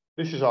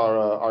is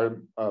our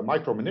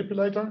micro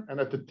manipulator. And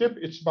at the tip,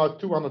 it's about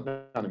 200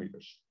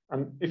 nanometers.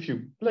 And if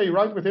you play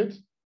right with it,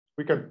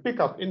 we can pick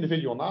up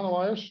individual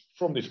nanowires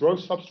from this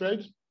growth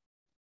substrate,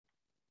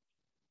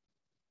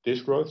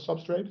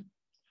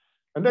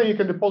 and then you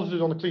can deposit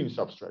it on a clean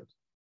substrate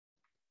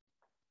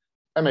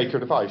and make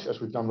your device,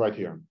 as we've done right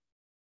here.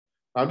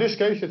 Now, in this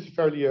case, it's a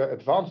fairly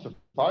advanced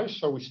device.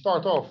 So we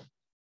start off,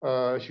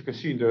 as you can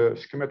see in the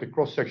schematic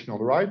cross-section on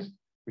the right,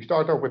 we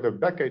start off with a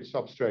backgate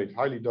substrate,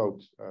 highly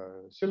doped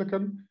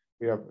silicon.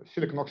 We have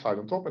silicon oxide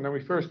on top, and then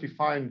we first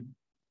define,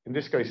 in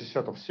this case, a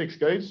set of 6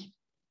 gates.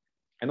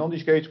 And on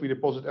these gates, we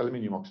deposit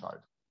aluminium oxide.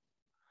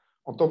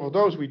 On top of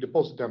those, we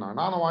deposit then our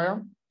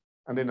nanowire.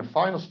 And in the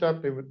final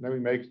step, then we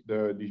make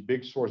these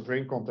big source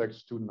drain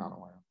contacts to the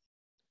nanowire.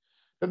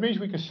 That means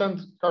we can send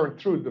current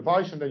through the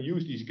device and then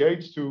use these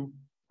gates to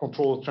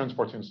control the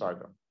transports inside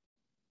them.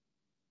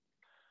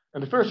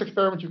 And the first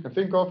experiment you can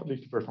think of, at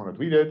least the first one that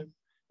we did,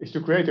 is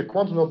to create a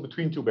quantum dot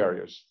between 2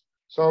 barriers.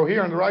 So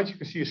here on the right, you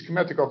can see a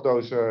schematic of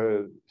those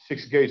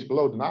 6 gates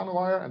below the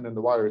nanowire and then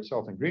the wire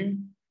itself in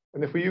green.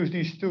 And if we use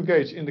these 2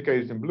 gates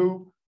indicated in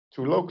blue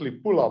to locally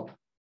pull up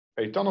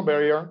a tunnel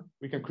barrier,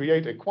 we can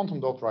create a quantum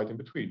dot right in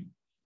between.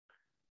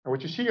 And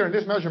what you see here in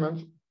this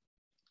measurement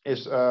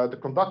is the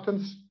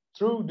conductance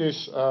through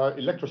this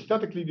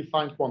electrostatically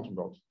defined quantum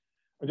dot.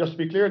 And just to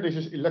be clear, this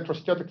is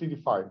electrostatically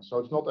defined. So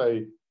it's not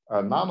a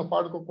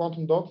nanoparticle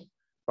quantum dot,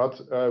 but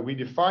we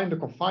define the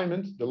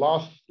confinement, the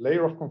last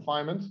layer of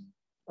confinement,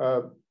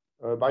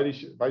 by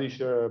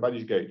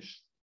these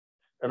gates.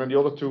 And then the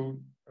other 2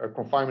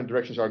 confinement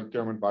directions are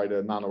determined by the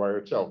nanowire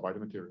itself, by the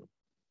material.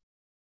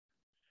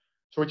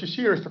 So what you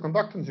see here is the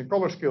conductance in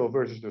color scale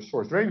versus the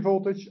source drain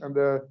voltage and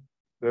the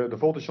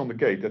voltage on the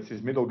gate. That's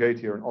this middle gate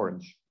here in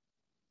orange.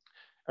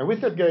 And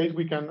with that gate,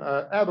 we can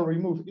add or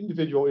remove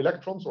individual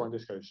electrons, or in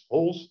this case,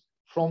 holes,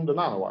 from the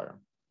nanowire.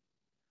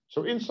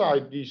 So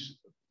inside these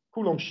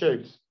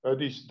Coulomb-shaped,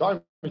 these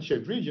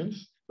diamond-shaped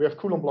regions, we have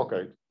Coulomb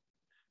blockade.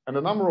 And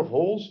the number of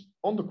holes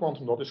on the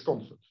quantum dot is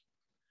constant.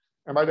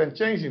 And by then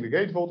changing the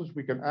gate voltage,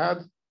 we can add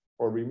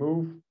or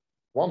remove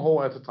 1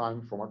 hole at a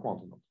time from our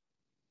quantum dot.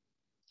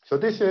 So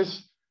this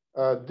is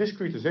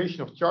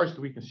discretization of charge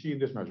that we can see in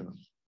this measurement.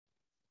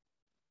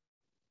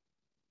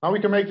 Now we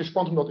can make this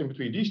quantum dot in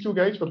between these 2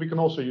 gates, but we can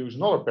also use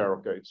another pair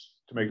of gates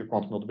to make the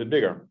quantum dot a bit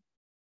bigger,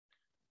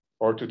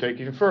 or to take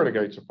even further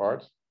gates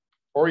apart,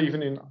 or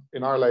even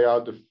in our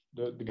layout,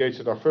 the gates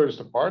that are furthest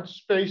apart,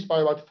 spaced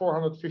by about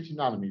 450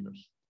 nanometers.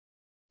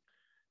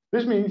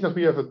 This means that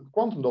we have a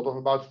quantum dot of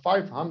about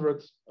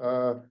 500,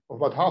 of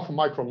about half a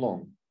micron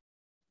long.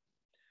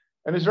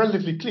 And it's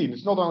relatively clean.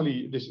 It's not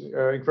only this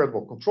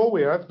incredible control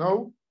we have,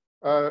 no,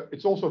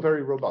 it's also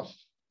very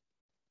robust.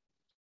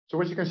 So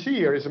what you can see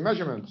here is a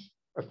measurement,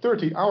 a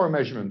 30-hour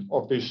measurement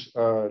of this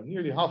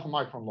nearly half a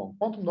micron long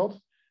quantum dot.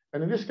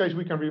 And in this case,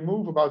 we can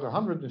remove about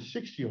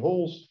 160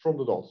 holes from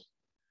the dot.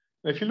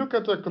 And if you look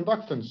at the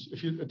conductance,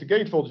 at the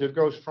gate voltage, it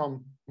goes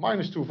from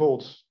 -2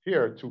 volts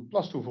here to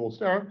 +2 volts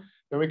there,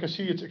 then we can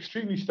see it's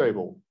extremely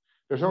stable.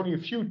 There's only a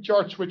few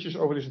charge switches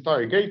over this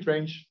entire gate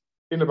range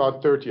in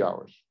about 30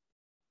 hours.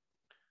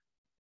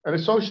 And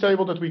it's so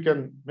stable that we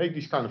can make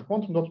these kind of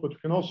quantum dots, but we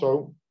can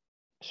also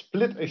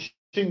split a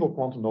single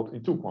quantum dot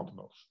in two quantum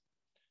dots.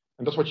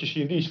 And that's what you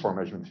see in these four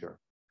measurements here.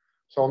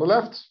 So on the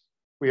left,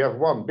 we have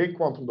one big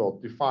quantum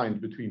dot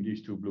defined between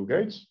these two blue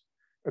gates.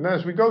 And then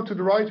as we go to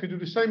the right, we do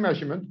the same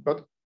measurement,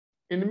 but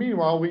in the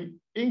meanwhile, we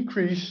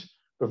increase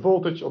the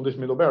voltage on this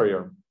middle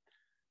barrier.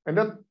 And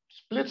that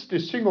splits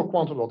this single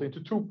quantum dot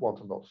into two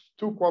quantum dots,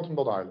 two quantum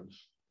dot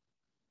islands.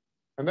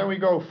 And then we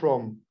go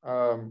from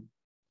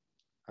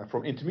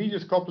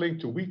intermediate coupling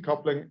to weak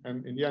coupling,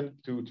 and in the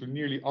end to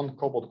nearly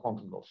uncoupled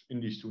quantum dots in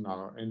this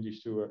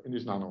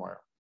nanowire.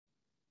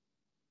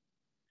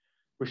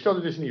 We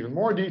studied this in even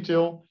more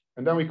detail,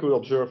 and then we could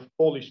observe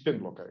Pauli spin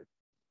blockade.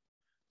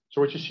 So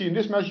what you see in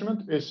this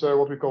measurement is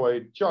what we call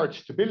a charge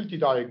stability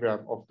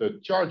diagram of the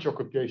charge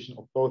occupation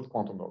of both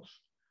quantum dots.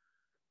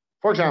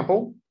 For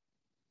example,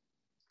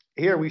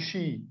 here we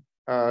see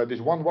this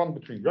 1-1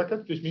 between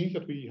brackets. This means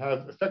that we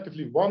have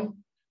effectively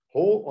one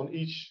hole on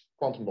each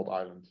quantum dot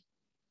island.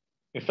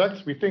 In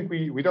fact, we think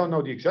we don't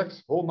know the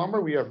exact hole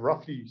number. We have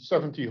roughly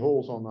 70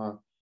 holes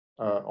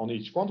on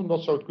each quantum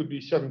dot, so it could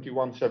be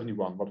 71,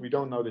 71, but we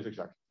don't know this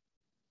exactly.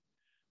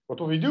 But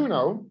what we do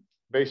know,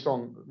 based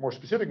on more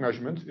specific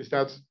measurements, is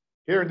that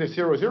here in the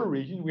 0-0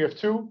 region, we have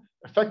two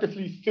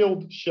effectively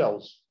filled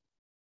shells.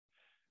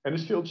 And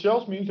this filled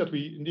shells means that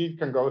we indeed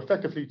can go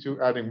effectively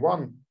to adding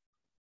one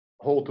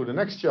hole to the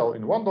next shell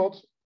in one dot,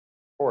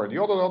 or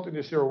the other dot in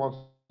the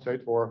 0-1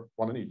 state, or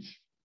one in each.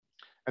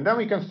 And then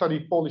we can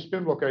study Pauli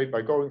spin blockade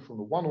by going from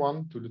the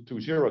 1-1 to the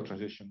 2-0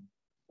 transition,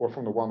 or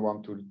from the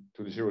 1-1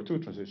 to the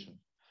 0-2 transition.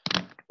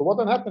 So what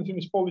then happens in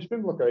this Pauli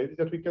spin blockade is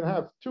that we can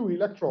have two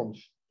electrons,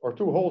 or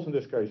two holes in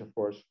this case, of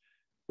course,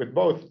 with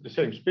both the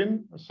same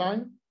spin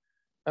sign.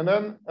 And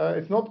then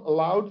it's not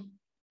allowed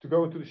to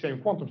go into the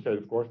same quantum state,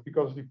 of course,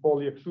 because of the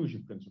Pauli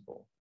exclusion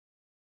principle.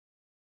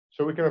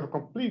 So we can have a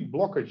complete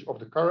blockage of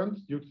the current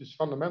due to this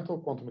fundamental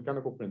quantum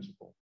mechanical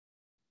principle.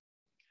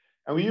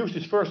 And we use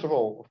this, first of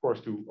all, of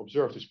course, to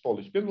observe this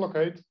Pauli spin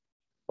blockade,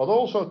 but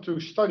also to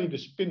study the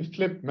spin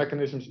flip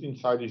mechanisms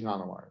inside these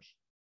nanowires.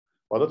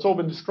 Well, that's all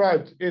been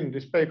described in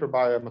this paper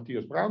by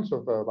Matthias Bruins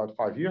of about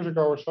 5 years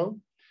ago or so.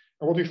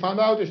 And what we found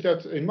out is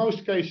that in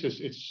most cases,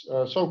 it's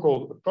a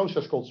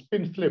process called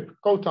spin flip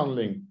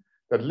co-tunneling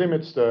that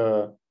limits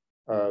the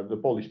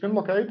Pauli spin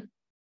blockade,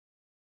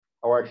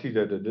 or actually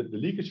the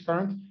leakage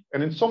current.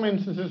 And in some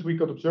instances, we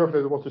could observe that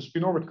there was a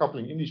spin orbit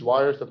coupling in these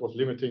wires that was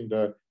limiting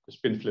the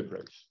spin flip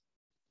rates.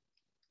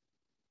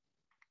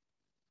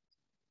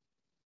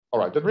 All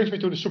right, that brings me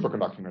to the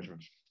superconducting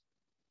measurements.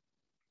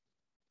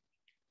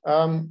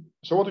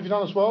 So what we've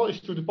done as well is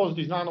to deposit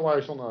these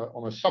nanowires on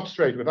a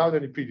substrate without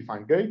any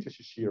predefined gates, as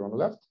you see here on the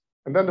left,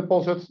 and then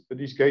deposit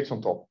these gates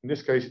on top, in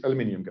this case,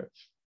 aluminium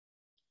gates.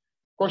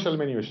 Of course,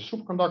 aluminium is a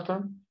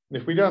superconductor,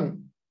 and if we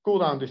then cool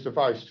down this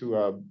device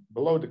to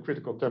below the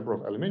critical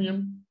temperature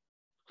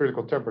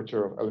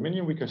of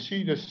aluminium, we can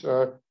see this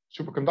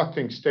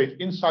superconducting state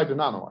inside the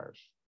nanowires.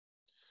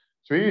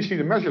 So here you see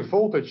the measured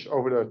voltage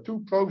over the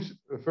two probes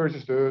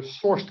versus the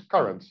sourced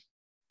current.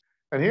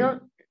 And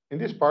here, in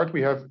this part,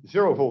 we have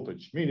 0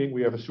 voltage, meaning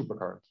we have a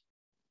supercurrent.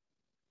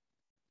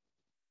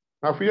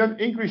 Now, if we then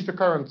increase the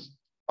current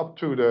up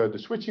to the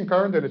switching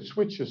current, then it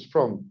switches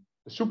from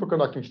the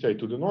superconducting state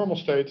to the normal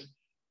state,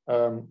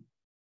 and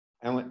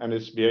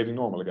it's behaving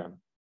normal again.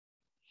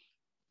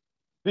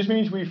 This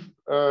means we've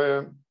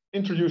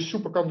introduced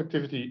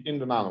superconductivity in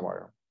the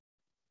nanowire.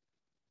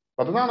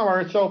 But the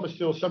nanowire itself is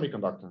still a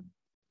semiconductor.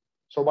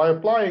 So by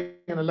applying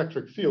an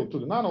electric field to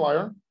the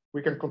nanowire,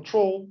 we can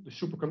control the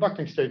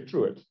superconducting state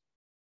through it.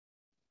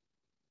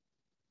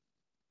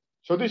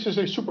 So this is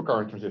a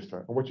supercurrent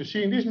transistor. And what you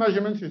see in these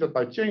measurements is that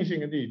by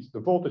changing indeed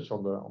the voltage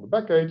on the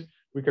backgate,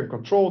 we can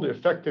control the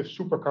effective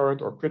supercurrent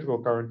or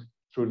critical current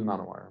through the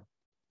nanowire.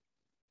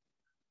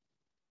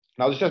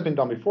 Now, this has been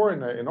done before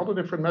in other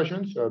different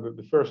measurements.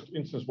 The first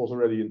instance was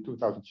already in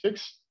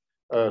 2006,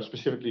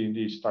 specifically in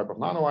these type of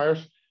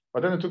nanowires.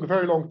 But then it took a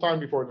very long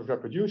time before it was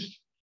reproduced.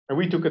 And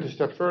we took it a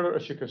step further,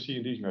 as you can see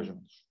in these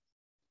measurements.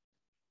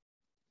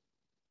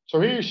 So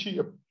here you see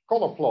a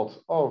color plot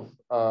of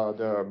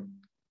the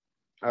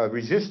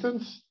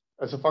resistance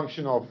as a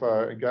function of,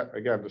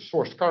 again, the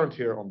source current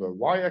here on the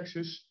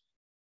y-axis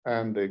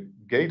and the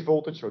gate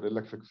voltage, or the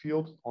electric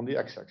field, on the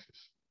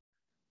x-axis.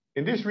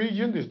 In this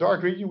region, this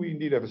dark region, we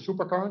indeed have a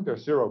supercurrent.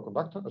 There's zero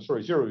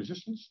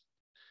resistance.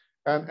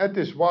 And at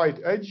this white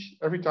edge,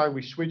 every time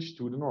we switch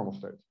to the normal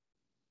state.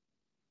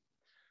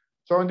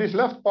 So in this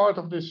left part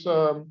of this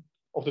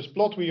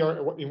plot, we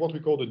are in what we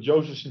call the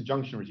Josephson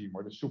junction regime,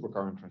 or the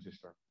supercurrent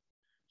transistor.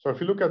 So if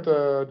you look at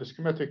the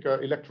schematic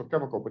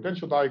electrochemical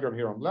potential diagram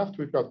here on the left,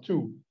 we've got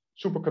two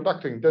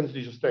superconducting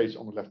densities of states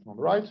on the left and on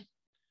the right.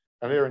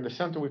 And here in the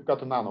center, we've got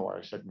the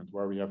nanowire segment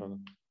where we have a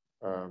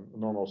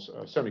normal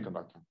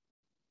semiconductor.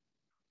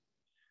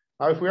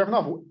 Now, if we have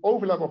enough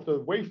overlap of the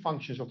wave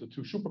functions of the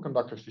two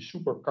superconductors, the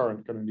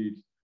supercurrent can indeed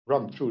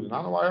run through the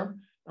nanowire.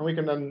 And we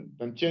can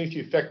then change the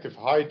effective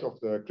height of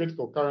the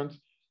critical current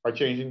by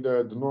changing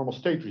the normal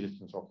state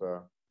resistance of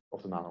the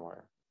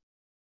nanowire.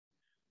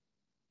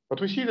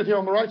 But we see that here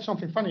on the right,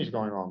 something funny is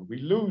going on.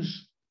 We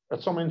lose,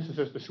 at some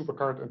instances, the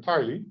supercurrent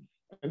entirely.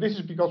 And this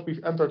is because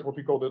we've entered what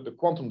we call the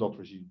quantum dot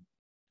regime.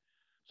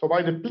 So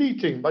by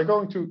depleting, by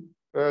going to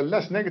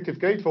less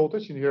negative gate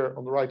voltage, and here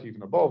on the right,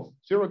 even above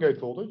zero gate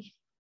voltage,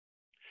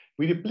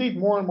 we deplete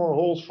more and more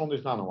holes from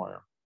this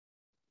nanowire.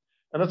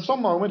 And at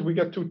some moment, we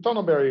get two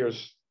tunnel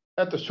barriers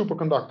at the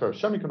superconductor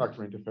semiconductor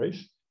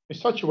interface in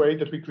such a way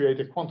that we create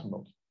a quantum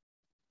dot.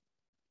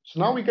 So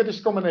now we get this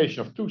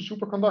combination of two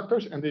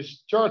superconductors and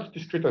this charge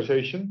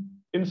discretization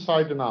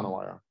inside the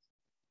nanowire.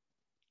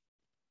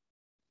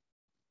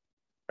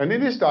 And in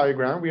this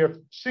diagram, we have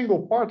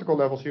single particle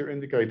levels here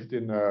indicated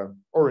in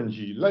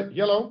orangey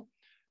yellow,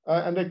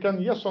 and they can,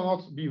 yes or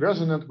not, be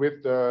resonant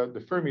with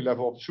the Fermi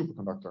level of the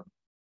superconductor.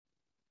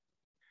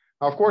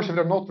 Now, of course, if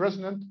they're not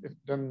resonant,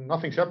 then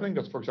nothing's happening.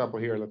 That's, for example,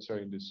 here, let's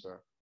say in this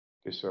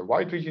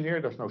white region here,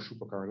 there's no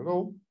supercurrent at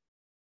all.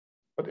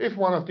 But if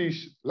one of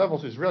these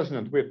levels is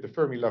resonant with the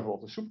Fermi level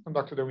of the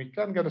superconductor, then we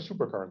can get a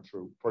supercurrent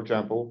through, for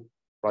example,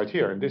 right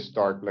here in this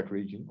dark black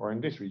region or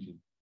in this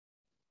region.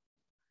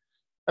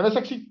 And that's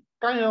actually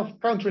kind of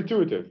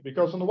counterintuitive,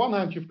 because on the one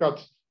hand, you've got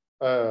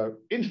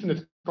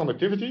infinite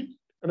conductivity,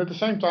 and at the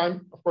same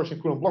time, of course, in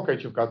Coulomb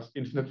blockage, you've got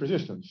infinite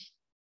resistance.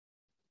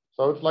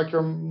 So it's like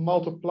you're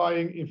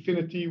multiplying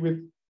infinity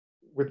with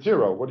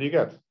zero. What do you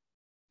get?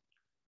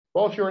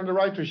 Well, if you're in the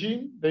right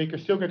regime, then you can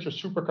still get your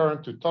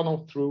supercurrent to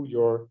tunnel through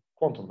your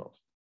quantum dot.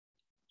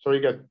 So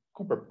you get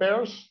Cooper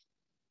pairs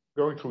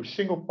going through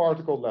single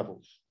particle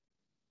levels.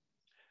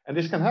 And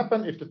this can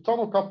happen if the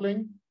tunnel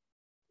coupling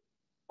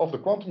of the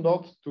quantum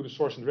dot to the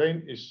source and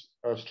drain is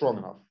strong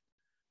enough.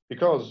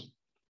 Because,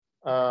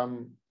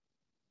 in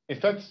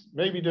fact,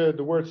 maybe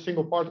the word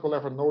single particle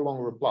level no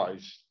longer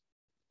applies.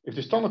 If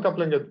this tunnel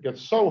coupling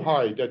gets so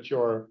high that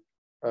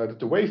that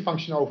the wave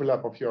function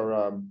overlap of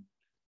your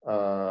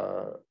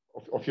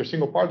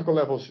single particle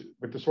levels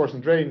with the source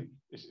and drain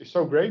is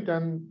so great,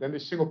 then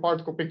this single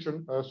particle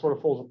picture sort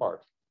of falls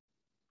apart.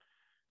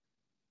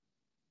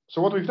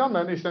 So what we've done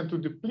then is to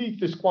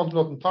deplete this quantum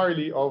dot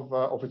entirely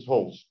of its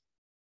holes.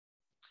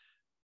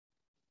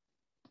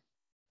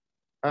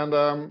 And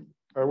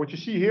what you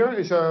see here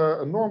is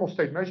a normal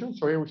state measurement.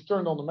 So here we've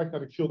turned on the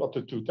magnetic field up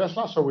to 2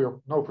 Tesla. So we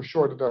know for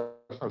sure that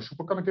there's no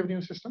superconductivity in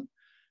the system.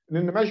 And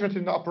in the measurement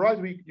in the upper right,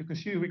 you can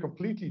see we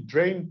completely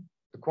drain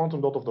the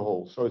quantum dot of the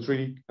hole. So it's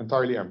really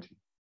entirely empty.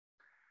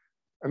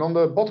 And on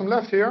the bottom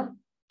left here,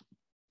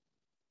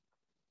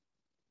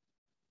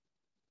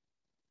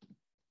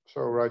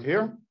 so right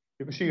here,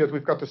 you can see that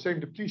we've got the same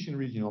depletion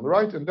region on the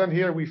right. And then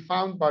here we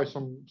found by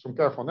some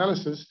careful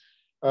analysis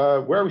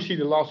where we see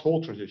the last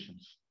hole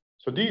transitions.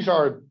 So these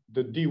are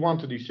the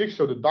D1 to D6,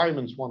 so the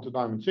diamonds 1 to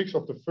diamond 6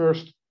 of the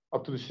first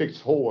up to the 6th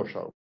hole or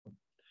so.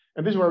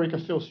 And this is where we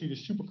can still see the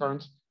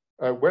supercurrent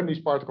when these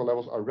particle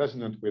levels are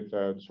resonant with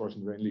the source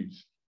and drain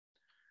leads.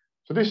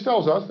 So this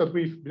tells us that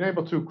we've been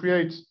able to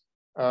create,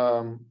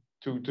 to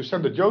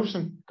send the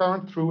Josephson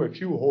current through a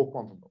few hole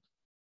quantum dots.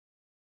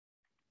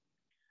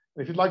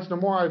 And if you'd like to know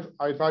more,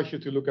 I advise you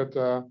to look at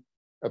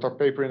our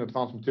paper in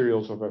Advanced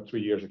Materials of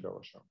 3 years ago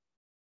or so.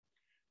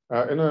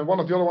 And one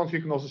of the other ones,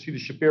 you can also see the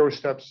Shapiro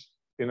steps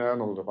in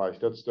another device.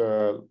 That's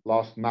the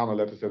last nano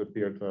letters that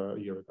appeared a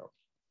year ago.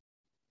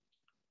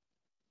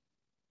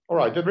 All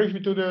right, that brings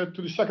me to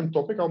the second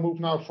topic. I'll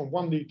move now from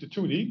 1D to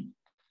 2D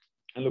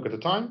and look at the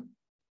time.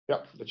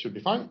 Yeah, that should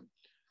be fine.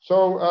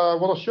 So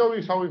what I'll show you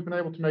is how we've been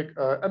able to make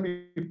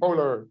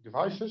ambipolar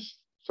devices.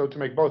 So to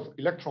make both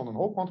electron and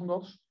hole quantum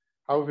dots,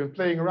 how we've been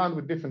playing around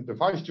with different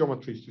device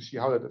geometries to see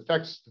how that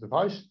affects the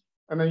device,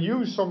 and then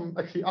use some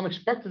actually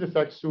unexpected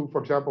effects to,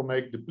 for example,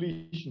 make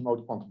depletion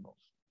mode quantum dots.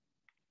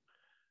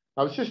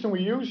 Now the system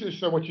we use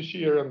is what you see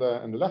here in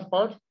the left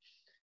part.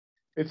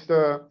 It's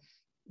the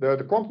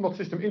quantum dot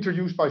system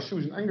introduced by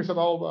Susan Engers et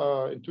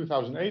al. In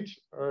 2008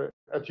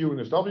 at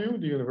UNSW,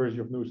 the University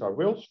of New South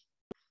Wales.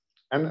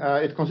 And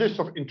it consists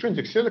of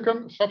intrinsic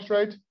silicon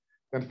substrate.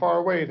 Then far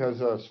away it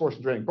has a source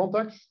and drain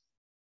contacts.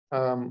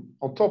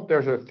 On top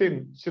there's a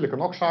thin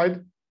silicon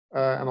oxide.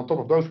 And on top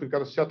of those, we've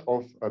got a set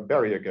of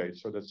barrier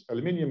gates. So that's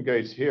aluminum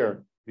gates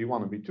here,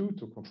 B1 and B2,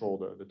 to control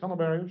the tunnel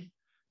barriers.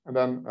 And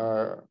then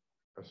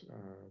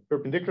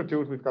perpendicular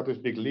to it, we've got this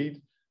big lead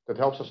that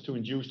helps us to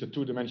induce the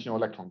two-dimensional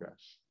electron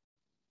gas.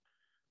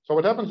 So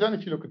what happens then,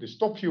 if you look at this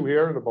top view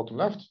here in the bottom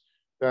left,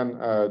 then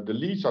the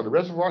leads are the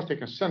reservoirs. They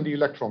can send the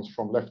electrons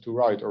from left to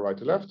right or right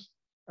to left.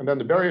 And then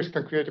the barriers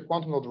can create a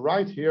quantum dot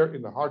right here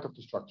in the heart of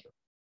the structure.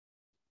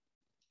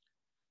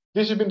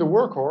 This has been the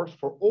workhorse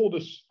for all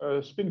the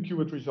spin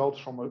qubit results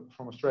from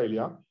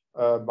Australia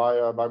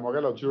by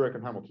Morello, Zurich,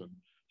 and Hamilton.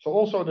 So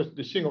also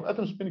the single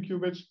atom spin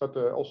qubits, but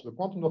also the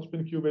quantum dot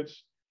spin qubits,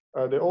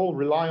 they all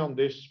rely on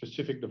this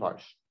specific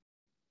device.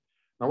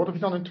 Now, what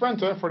we've done in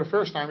Twente for the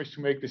first time is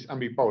to make this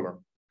ambipolar.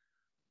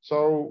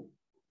 So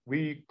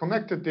we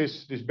connected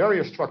this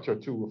barrier structure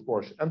to, of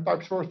course,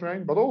 N-type source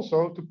drain, but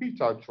also to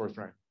P-type source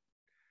drain.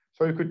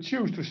 So you could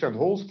choose to send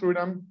holes through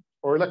them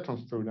or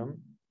electrons through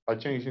them by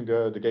changing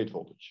the gate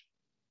voltage.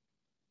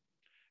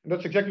 And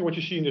that's exactly what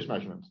you see in this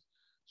measurement.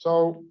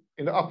 So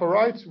in the upper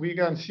right, we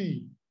again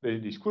see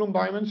these Coulomb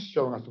diamonds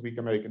showing us that we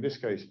can make, in this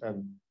case,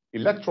 an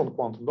electron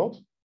quantum dot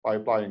by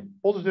applying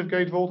positive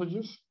gate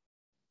voltages.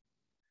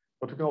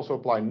 But we can also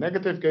apply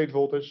negative gate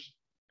voltage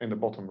in the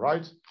bottom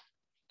right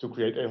to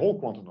create a hole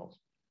quantum dot.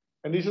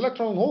 And these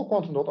electron and hole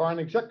quantum dot are in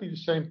exactly the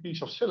same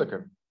piece of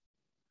silicon.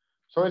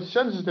 So it's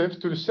sensitive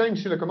to the same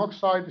silicon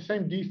oxide, the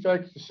same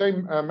defect, the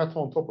same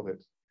metal on top of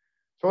it.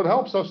 So it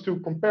helps us to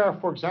compare,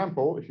 for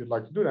example, if you'd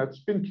like to do that,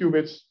 spin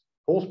qubits,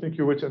 hole spin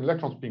qubits, and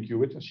electron spin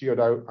qubits, and see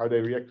how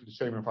they react to the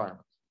same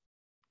environment.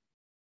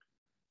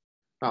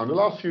 Now, in the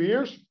last few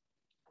years,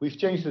 we've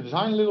changed the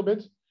design a little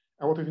bit.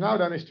 And what we've now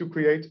done is to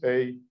create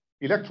a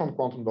electron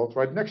quantum dot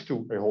right next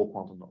to a hole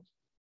quantum dot.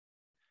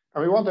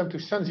 And we want them to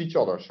sense each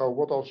other. So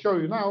what I'll show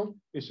you now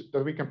is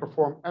that we can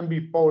perform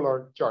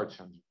ambipolar charge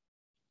sensing.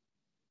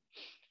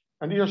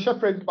 And these are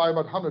separated by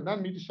about 100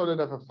 nanometers so that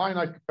they have a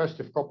finite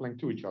capacitive coupling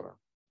to each other.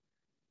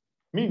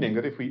 Meaning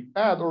that if we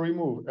add or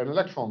remove an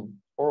electron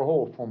or a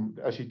hole from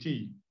the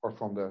SET or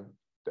from the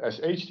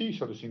SHT,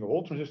 so the single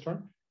hole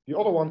transistor, the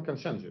other one can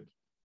sense it.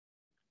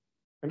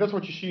 And that's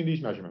what you see in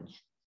these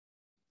measurements.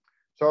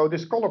 So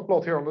this color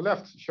plot here on the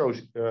left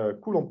shows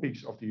Coulomb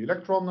peaks of the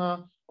electron,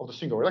 of the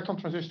single electron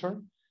transistor.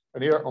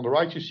 And here on the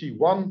right, you see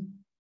one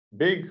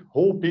big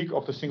hole peak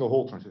of the single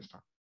hole transistor.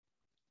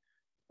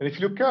 And if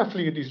you look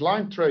carefully at these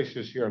line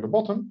traces here at the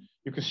bottom,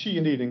 you can see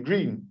indeed in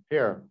green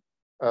here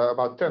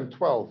about 10,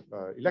 12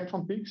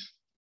 electron peaks.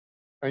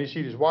 And you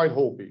see this wide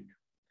hole peak.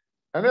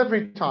 And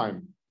every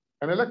time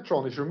an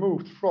electron is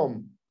removed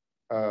from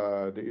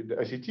the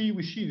SET,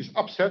 we see this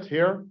upset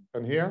here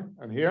and here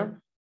and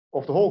here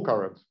of the hole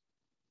current.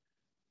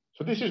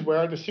 So this is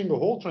where the single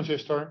hole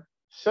transistor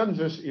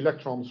senses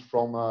electrons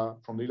from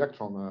the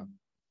electron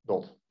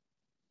dot.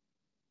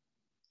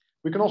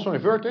 We can also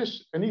invert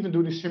this and even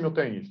do this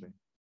simultaneously.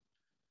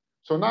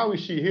 So now we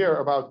see here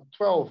about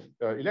 12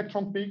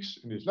 electron peaks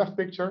in this left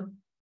picture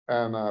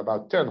and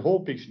about 10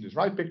 hole peaks in this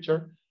right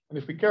picture. And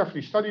if we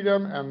carefully study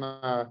them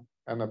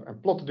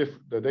and plot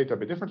the data a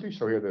bit differently,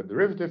 so here the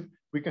derivative,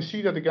 we can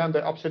see that again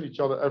they upset each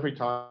other every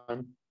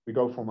time we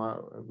go from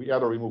we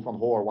add or remove one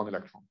hole or one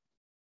electron.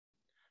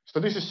 So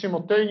this is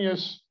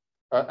simultaneous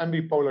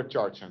ambipolar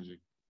charge sensing.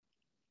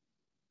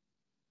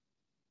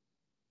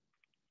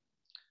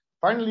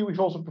 Finally, we've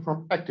also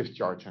performed active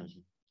charge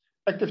sensing.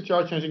 Active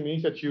charge sensing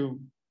means that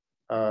you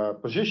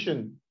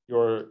position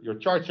your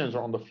charge sensor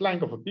on the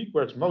flank of a peak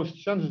where it's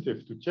most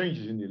sensitive to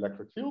changes in the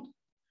electric field.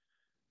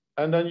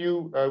 And then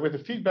you, with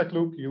a feedback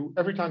loop,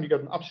 every time you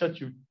get an upset,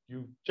 you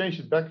change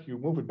it back, you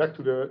move it back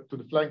to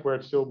the flank where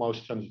it's still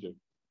most sensitive.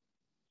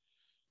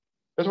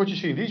 That's what you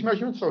see in these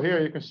measurements. So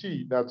here you can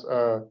see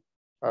that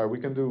we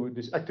can do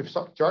this active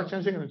charge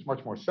sensing, and it's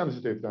much more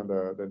sensitive than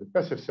the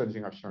passive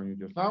sensing I've shown you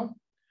just now.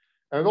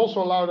 And it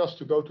also allowed us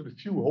to go to the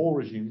few hole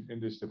regime in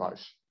this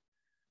device.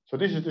 So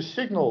this is the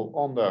signal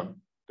on the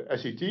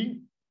SET,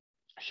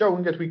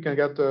 showing that we can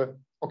get the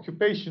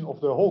occupation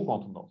of the hole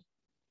quantum dot.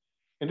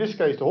 In this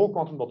case, the hole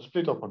quantum dot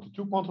split up into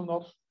two quantum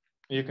dots.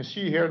 And you can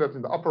see here that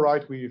in the upper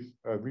right, we've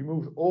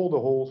removed all the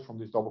holes from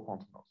this double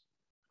quantum dot.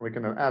 We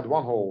can then add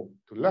one hole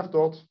to the left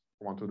dot,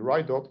 one to the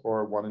right dot,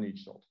 or one in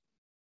each dot.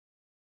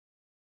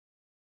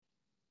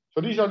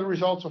 So these are the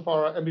results of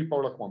our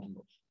ambipolar quantum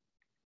dots.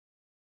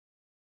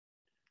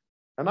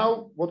 And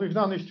now what we've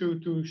done is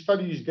to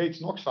study these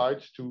gates and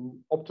oxides to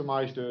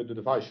optimize the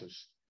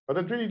devices. But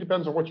it really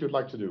depends on what you'd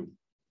like to do.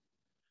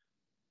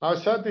 Now,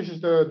 I said this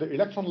is the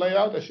electron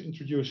layout as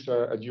introduced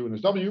at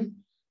UNSW.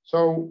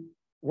 So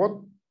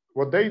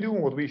what they do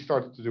and what we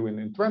started to do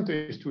in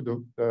Twente is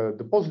to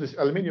deposit this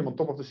aluminium on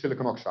top of the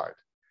silicon oxide.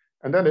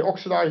 And then they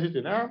oxidize it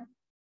in air.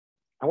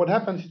 And what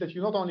happens is that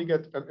you not only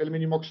get an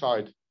aluminium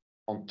oxide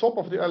on top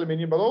of the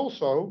aluminium, but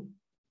also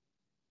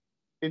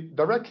it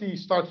directly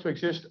starts to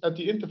exist at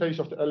the interface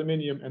of the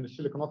aluminium and the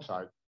silicon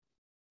oxide.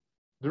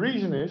 The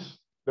reason is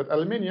that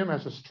aluminium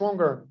has a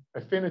stronger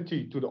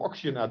affinity to the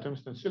oxygen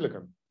atoms than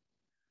silicon.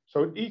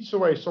 So it eats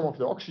away some of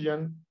the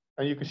oxygen,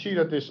 and you can see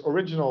that this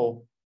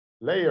original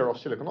layer of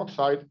silicon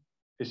oxide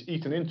is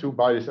eaten into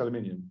by this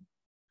aluminium.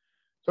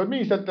 So it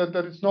means that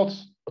it's not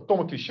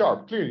atomically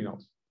sharp, clearly not.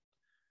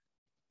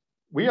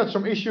 We had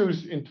some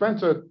issues in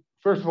Twente,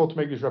 first of all, to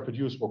make these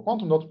reproducible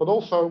quantum dots, but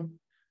also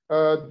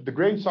the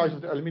grain size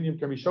of the aluminium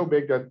can be so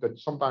big that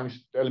sometimes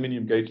the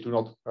aluminium gates do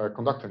not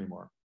conduct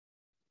anymore.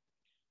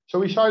 So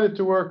we decided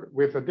to work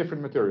with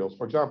different materials,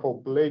 for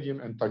example,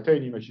 palladium and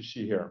titanium, as you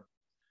see here.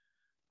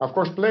 Of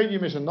course,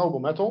 palladium is a noble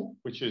metal,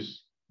 which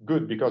is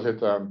good because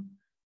it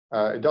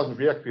It doesn't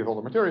react with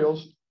other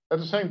materials. At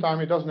the same time,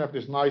 it doesn't have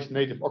this nice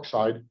native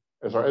oxide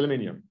as our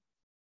aluminium.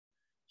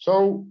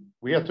 So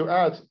we had to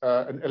add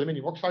an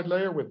aluminium oxide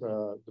layer with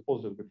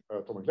deposited with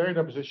atomic layer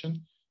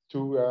deposition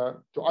to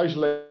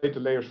isolate the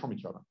layers from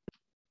each other.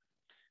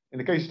 In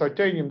the case of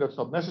titanium, that's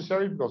not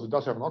necessary because it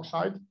does have an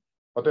oxide,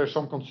 but there's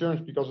some concerns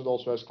because it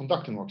also has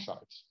conducting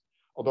oxides,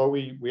 although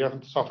we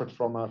haven't suffered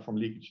from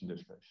leakage in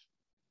this case.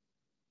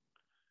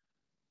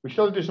 We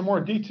studied this in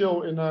more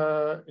detail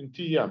in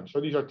TEM.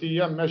 So these are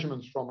TEM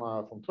measurements from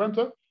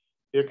Twente.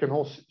 You can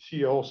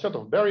see a whole set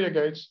of barrier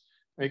gates.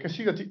 And you can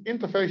see that the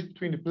interface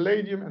between the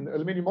palladium and the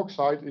aluminium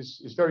oxide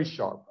is very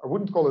sharp. I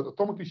wouldn't call it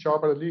atomically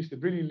sharp, but at least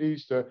it really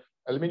leaves the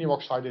aluminium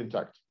oxide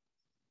intact.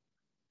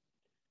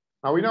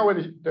 Now we know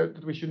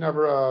that we should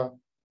never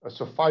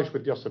suffice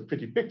with just a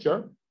pretty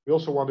picture. We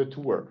also want it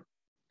to work.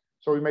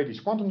 So we made these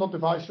quantum dot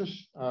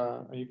devices.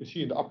 And you can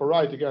see in the upper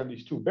right, again,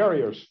 these two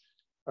barriers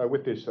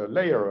with this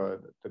layer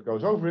that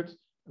goes over it.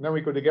 And then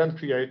we could again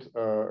create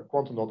a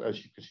quantum dot, as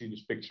you can see in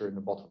this picture in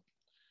the bottom.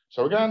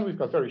 So again, we've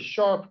got very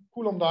sharp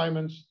Coulomb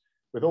diamonds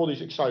with all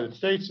these excited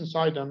states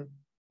inside them.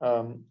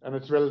 And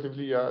it's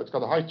relatively, it's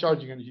got a high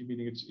charging energy,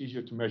 meaning it's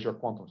easier to measure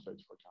quantum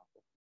states, for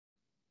example.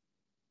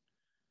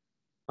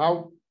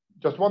 Now,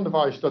 just one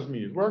device doesn't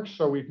mean it works.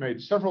 So we've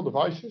made several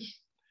devices.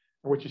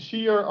 And what you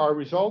see here are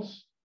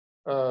results,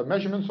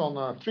 measurements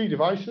on 3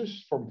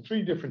 devices from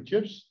 3 different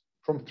chips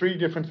from 3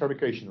 different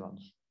fabrication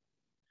runs.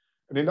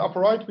 And in the upper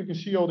right, we can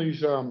see all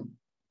these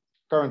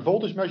current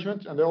voltage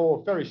measurements, and they're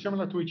all very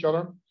similar to each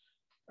other.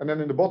 And then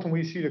in the bottom,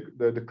 we see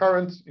the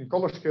current in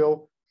color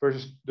scale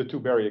versus the 2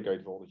 barrier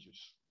gate voltages.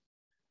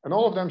 And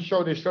all of them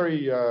show this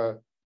very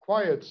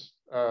quiet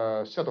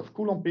set of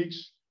Coulomb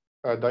peaks,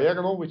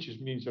 diagonal, which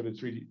means that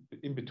it's really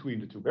in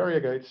between the 2 barrier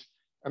gates,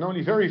 and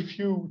only very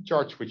few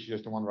charge switches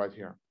as the one right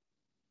here.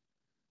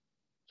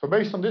 So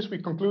based on this,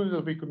 we concluded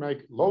that we could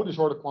make low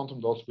disorder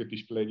quantum dots with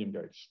these palladium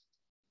gates.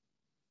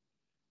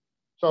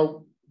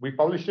 So we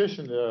published this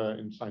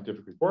in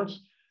scientific reports,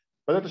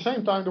 but at the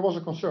same time, there was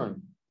a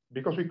concern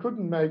because we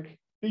couldn't make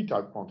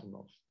p-type quantum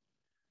dots.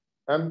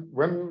 And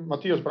when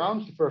Matthias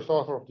Browns, the first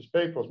author of this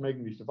paper, was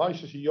making these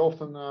devices, he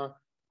often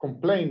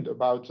complained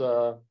about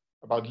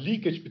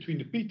leakage between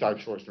the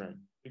p-type source drain,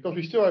 because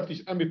we still have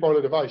these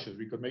ambipolar devices.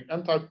 We could make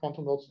n-type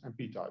quantum dots and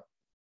p-type.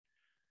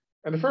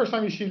 And the first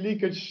time you see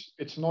leakage,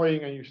 it's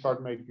annoying and you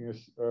start making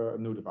a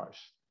new device.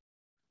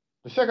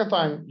 The second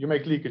time you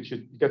make leakage,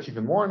 it gets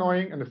even more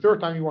annoying. And the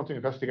third time you want to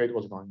investigate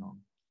what's going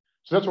on.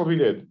 So that's what we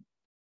did.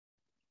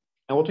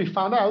 And what we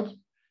found out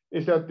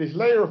is that this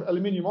layer of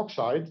aluminium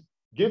oxide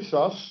gives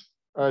us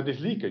this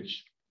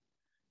leakage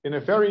in a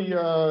very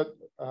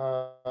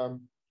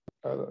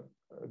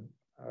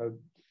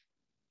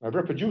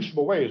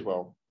reproducible way as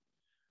well.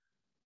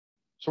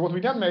 So what we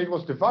then made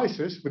was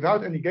devices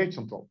without any gates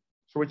on top.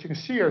 So what you can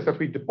see here is that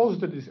we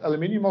deposited this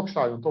aluminium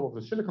oxide on top of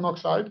the silicon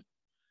oxide.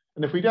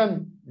 And if we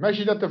then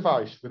measure that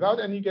device without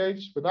any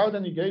gates, without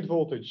any gate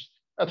voltage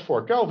at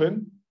 4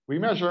 Kelvin, we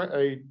measure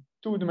a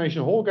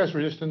 2-dimensional Hall gas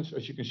resistance,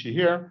 as you can see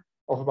here,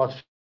 of about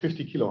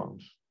 50 kilo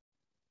ohms.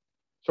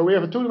 So we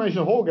have a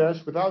 2-dimensional Hall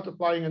gas without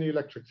applying any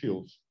electric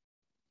fields.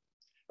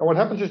 And what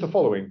happens is the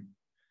following.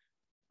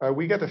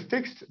 We get a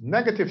fixed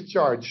negative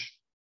charge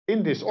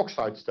in this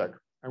oxide stack.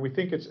 And we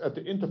think it's at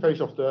the interface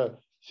of the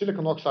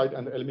silicon oxide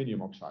and the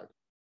aluminium oxide.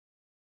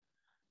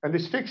 And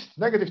this fixed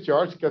negative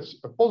charge gets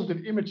a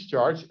positive image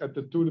charge at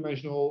the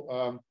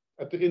 2-dimensional,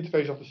 at the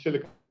interface of the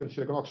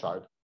silicon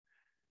oxide.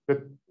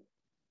 The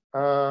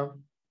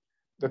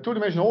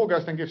 2-dimensional Hall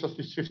gas then gives us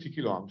this 50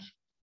 kilo ohms.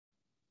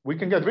 We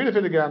can get rid of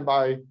it again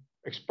by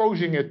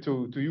exposing it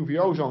to UV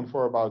ozone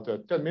for about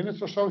 10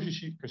 minutes or so,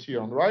 as you can see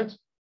on the right.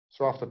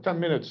 So after 10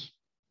 minutes,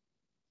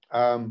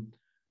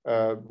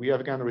 we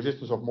have again a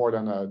resistance of more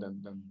than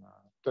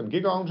 10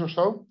 gigaohms or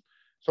so.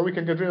 So we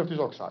can get rid of this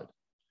oxide.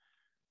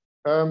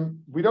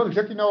 We don't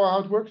exactly know how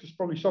it works. It's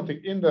probably something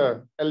in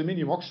the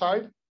aluminium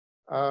oxide,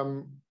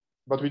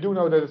 but we do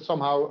know that it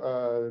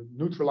somehow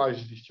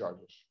neutralizes these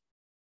charges.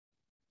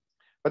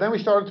 But then we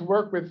started to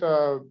work with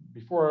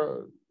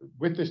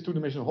this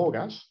 2-dimensional Hall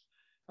gas,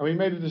 and we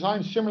made a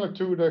design similar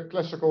to the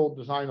classical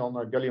design on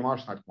gallium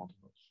arsenide quantum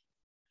dots.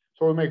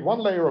 So we make one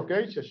layer of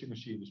gates, as you can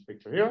see in this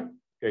picture here,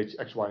 gates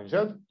X, Y, and Z,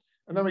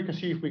 and then we can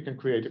see if we can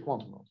create a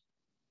quantum dot.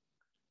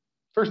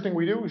 First thing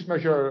we do is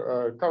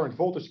measure current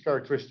voltage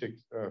characteristic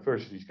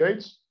versus these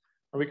gates.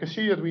 And we can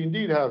see that we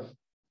indeed have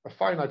a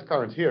finite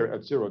current here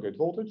at 0 gate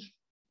voltage.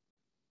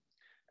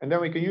 And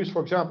then we can use,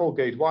 for example,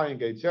 gate Y and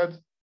gate Z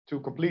to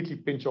completely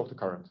pinch off the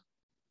current.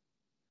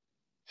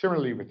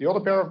 Similarly with the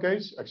other pair of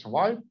gates, X and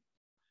Y.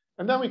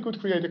 And then we could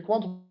create a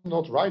quantum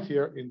dot right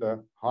here in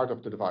the heart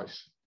of the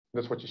device.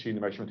 That's what you see in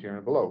the measurement here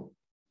and below.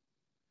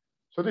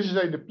 So this is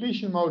a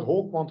depletion mode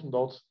Hall quantum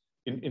dot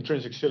in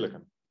intrinsic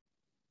silicon.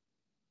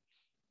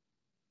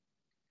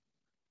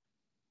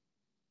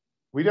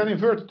 We then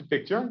inverted the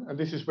picture, and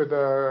this is with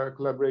a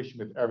collaboration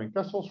with Erwin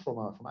Kessels from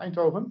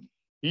Eindhoven.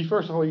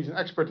 First of all, he's an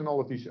expert in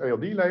all of these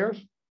ALD layers,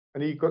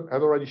 and he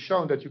had already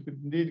shown that you could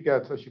indeed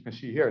get, as you can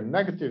see here,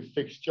 negative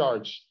fixed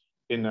charge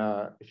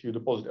if you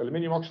deposit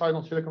aluminium oxide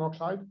on silicon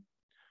oxide.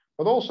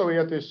 But also we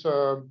had this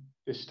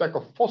stack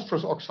of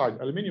phosphorus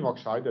oxide, aluminium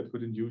oxide that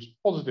could induce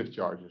positive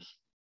charges.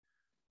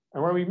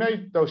 And when we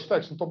made those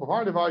stacks on top of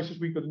our devices,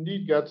 we could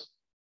indeed get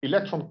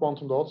electron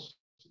quantum dots,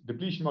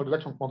 depletion mode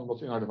electron quantum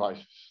dots in our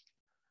devices.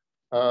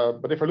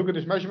 But if I look at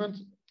this measurement,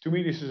 to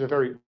me, this is a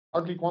very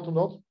ugly quantum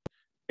dot.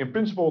 In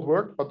principle, it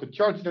worked, but the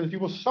charge density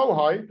was so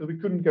high that we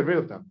couldn't get rid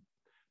of them.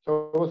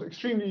 So it was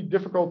extremely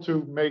difficult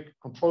to make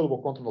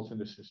controllable quantum dots in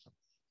this system.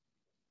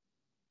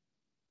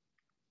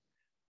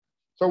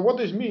 So what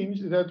this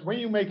means is that when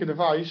you make a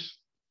device,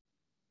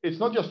 it's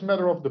not just a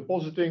matter of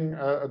depositing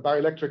a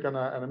dielectric and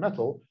a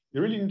metal.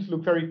 You really need to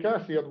look very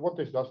carefully at what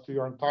this does to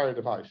your entire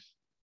device.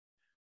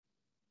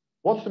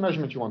 What's the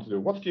measurement you want to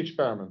do? What's the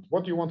experiment?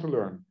 What do you want to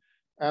learn?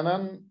 And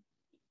then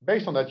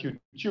based on that, you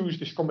choose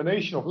this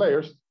combination of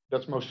layers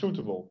that's most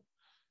suitable.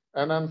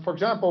 And then, for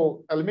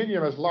example,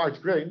 aluminium has large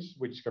grains,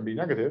 which can be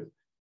negative,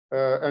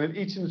 and it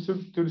eats into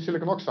the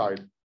silicon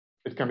oxide.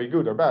 It can be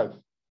good or bad.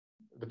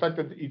 The fact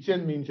that it eats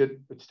in means it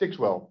sticks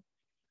well,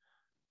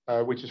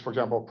 which is, for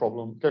example, a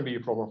problem, can be a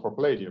problem for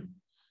palladium.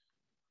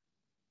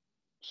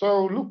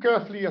 So look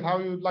carefully at how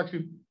you'd like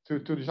to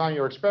design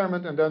your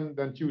experiment, and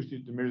then choose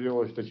the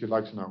materials that you'd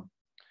like to know.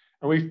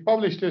 And we've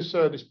published this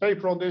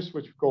paper on this,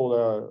 which we call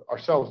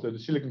ourselves the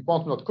Silicon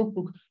Quantum Dot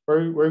Cookbook,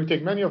 where we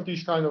take many of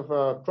these kind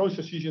of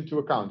processes into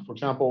account. For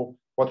example,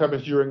 what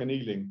happens during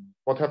annealing,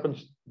 what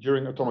happens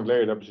during atomic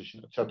layer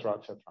deposition, etc.,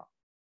 etc.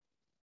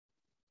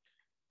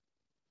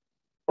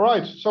 All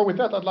right, so with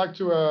that, I'd like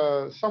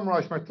to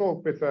summarize my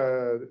talk with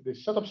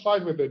this setup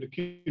slide with the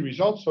key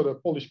results. So the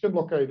Pauli spin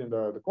blockade in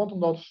the quantum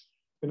dots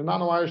in the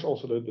nanowires,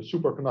 also the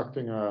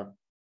superconducting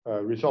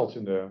results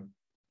in the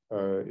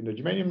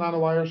germanium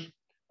nanowires.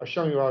 I've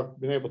shown you I've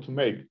been able to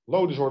make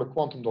low disorder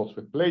quantum dots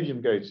with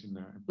palladium gates in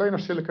planar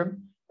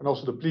silicon, and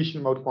also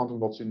depletion mode quantum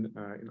dots in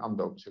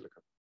undoped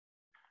silicon.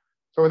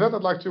 So with that,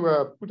 I'd like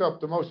to put up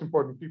the most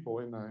important people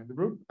in the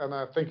group, and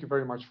thank you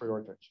very much for your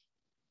attention.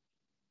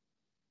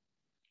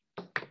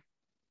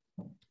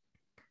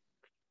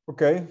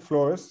 Okay,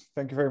 Floris,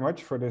 thank you very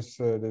much for this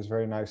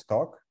very nice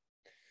talk.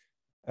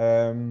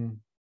 I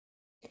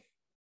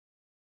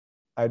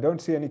don't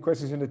see any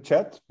questions in the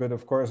chat, but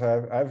of course I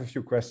have a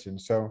few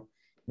questions. So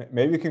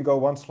maybe you can go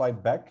one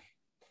slide back,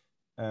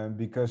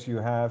 because you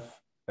have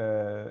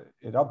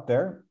it up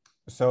there.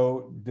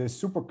 So the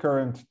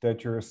supercurrent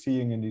that you're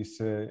seeing in these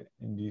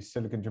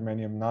silicon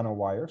germanium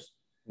nanowires,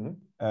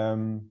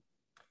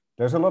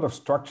 there's a lot of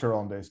structure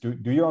on this.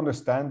 Do you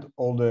understand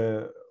all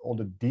the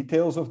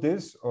details of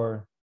this,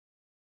 or?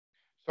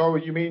 So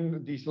you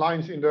mean these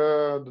lines in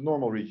the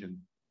normal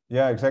region?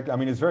 Yeah, exactly. I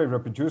mean, it's very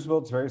reproducible.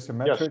 It's very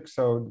symmetric. Yes.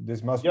 So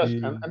this must be. Yes,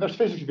 and there's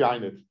physics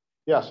behind it.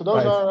 Yeah, so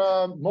those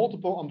are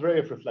multiple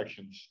Andreev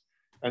reflections.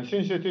 And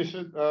since it is,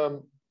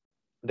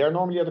 they're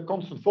normally at a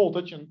constant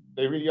voltage, and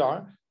they really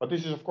are, but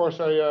this is, of course,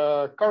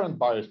 a current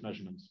bias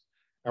measurement.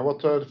 And what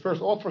the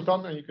first author has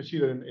done, and you can see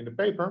that in the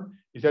paper,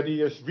 is that he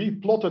has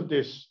replotted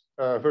this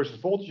versus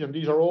voltage, and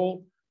these are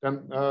all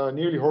then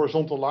nearly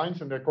horizontal lines,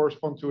 and they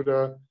correspond to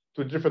the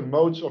different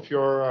modes of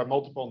your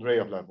multiple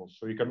Andreev levels.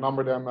 So you can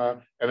number them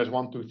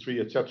NS1, 2, 3,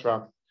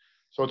 etc.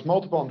 So it's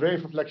multiple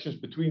Andreev reflections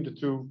between the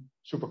two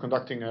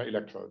superconducting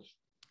electrodes.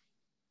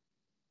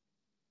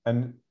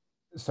 And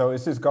so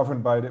is this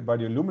governed by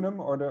the aluminum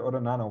or the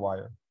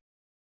nanowire?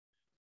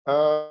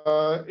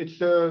 It's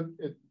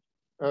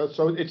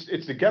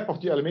the gap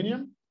of the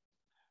aluminium,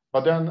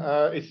 but then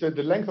it's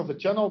the length of the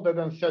channel that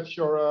then sets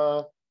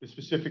your the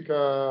specific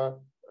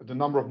the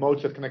number of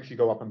modes that can actually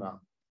go up and down.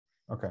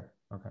 Okay.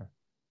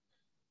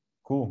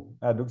 Cool.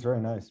 That looks very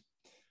nice.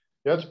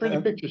 Yeah, it's pretty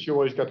pictures you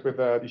always get with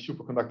these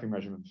superconducting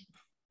measurements.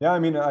 Yeah, I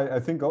mean, I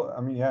think, I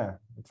mean, yeah,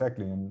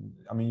 exactly. And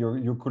I mean,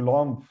 your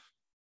Coulomb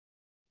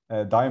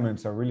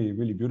diamonds are really,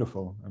 really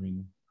beautiful. I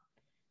mean,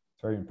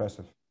 it's very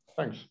impressive.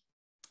 Thanks.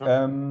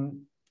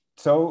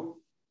 So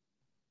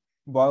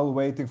while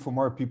waiting for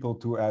more people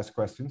to ask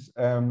questions,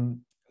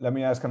 let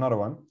me ask another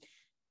one.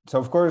 So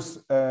of course,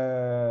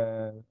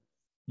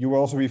 you were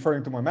also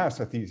referring to my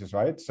master thesis,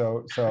 right?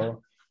 So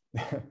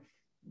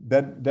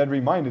that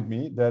reminded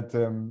me that,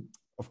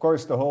 of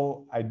course, the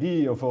whole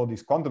idea of all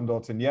these quantum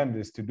dots in the end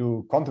is to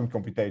do quantum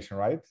computation,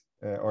 right?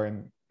 Or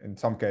in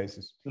some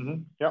cases.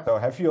 Yeah. So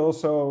have you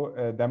also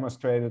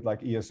demonstrated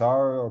like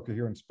ESR or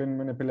coherent spin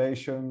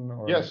manipulation?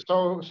 Or? Yes.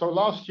 So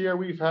last year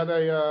we've had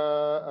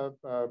a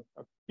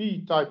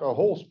P-type, a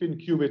whole spin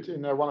qubit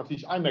in one of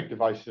these IMEC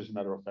devices, as a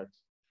matter of fact.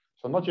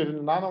 So not yet in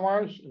the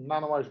nanowires. In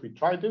nanowires we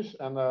tried this,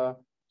 and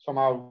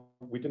somehow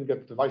we didn't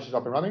get the devices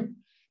up and running.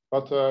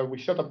 But we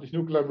set up this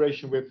new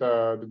collaboration with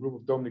the group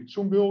of Dominic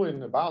Zumbühl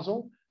in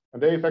Basel,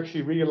 and they've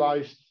actually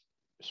realized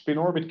spin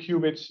orbit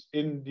qubits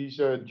in these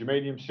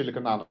germanium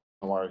silicon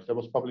nanowires. That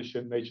was published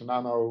in Nature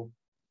Nano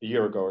a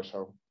year ago or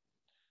so.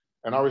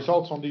 And our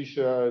results on these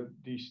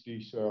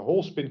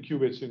whole spin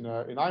qubits in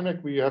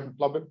IMEC, we haven't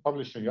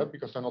published them yet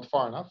because they're not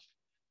far enough.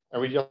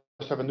 And we just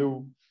have a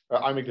new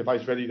IMEC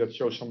device ready that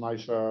shows some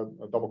nice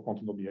double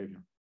quantum dot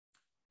behavior.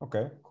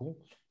 Okay, cool.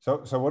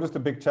 So what is the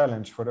big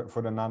challenge for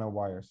the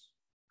nanowires?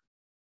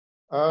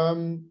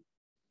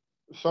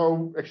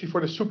 So actually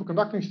for the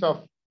superconducting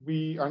stuff,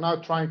 we are now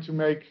trying to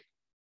make,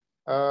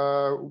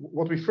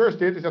 what we first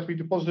did is that we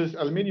deposited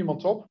aluminium on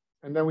top,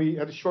 and then we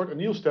had a short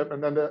anneal step,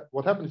 and then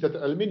what happened is that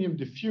the aluminium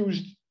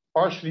diffused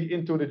partially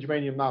into the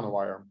germanium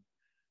nanowire.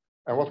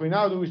 And what we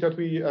now do is that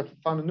we have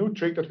found a new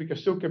trick that we can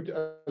still keep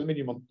the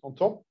aluminium on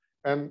top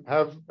and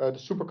have the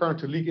supercurrent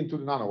to leak into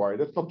the nanowire.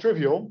 That's not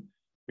trivial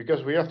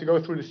because we have to go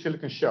through the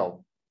silicon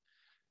shell.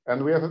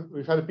 And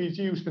we've had a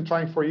PhD who's been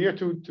trying for a year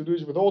to do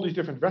this with all these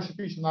different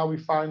recipes, and now we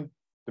find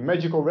the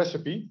magical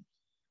recipe.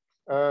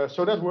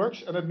 So that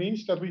works, and that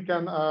means that we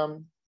can,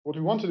 what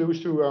we want to do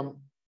is to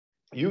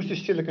use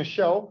this silicon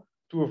shell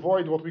to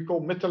avoid what we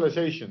call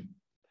metallization.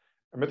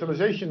 And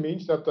metallization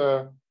means that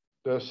the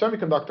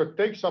semiconductor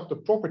takes up the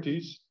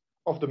properties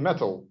of the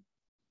metal,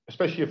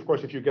 especially, of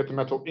course, if you get the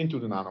metal into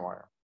the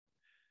nanowire.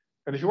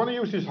 And if you want to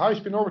use this high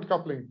spin orbit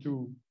coupling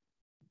to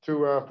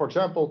for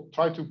example,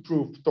 try to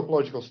prove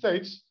topological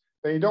states,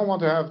 then you don't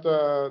want to have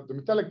the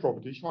metallic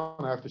properties, you want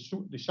to have the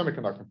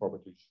semiconducting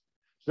properties.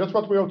 So that's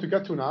what we hope to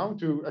get to now,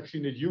 to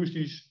actually use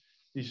these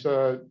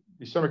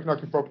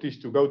semiconducting properties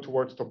to go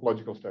towards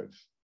topological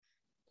states.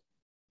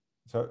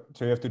 So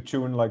you have to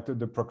tune like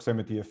the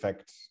proximity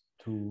effects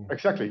to...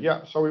 Exactly,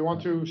 yeah. So we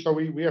want to, so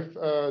we have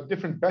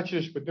different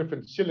batches with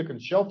different silicon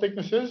shell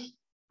thicknesses.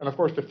 And of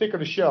course, the thicker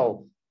the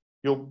shell,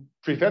 you'll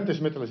prevent this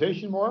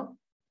metallization more.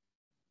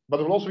 But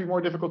it will also be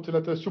more difficult to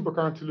let the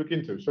supercurrent to look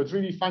into. So it's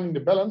really finding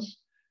the balance,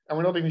 and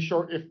we're not even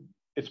sure if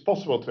it's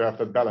possible to have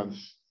that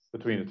balance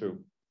between the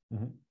two.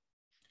 Mm-hmm.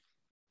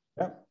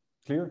 Yeah,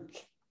 clear.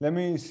 Let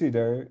me see,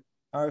 there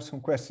are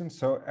some questions.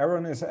 So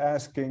Aaron is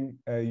asking,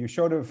 you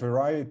showed a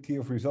variety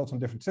of results on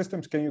different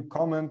systems. Can you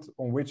comment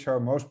on which are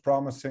most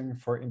promising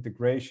for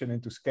integration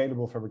into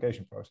scalable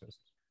fabrication processes?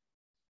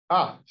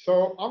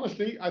 So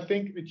honestly, I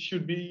think it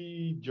should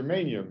be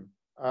germanium.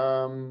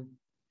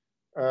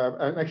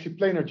 And actually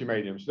planar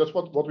germanium. So that's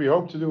what we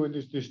hope to do in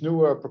this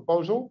new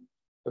proposal.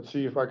 Let's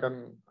see if I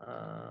can.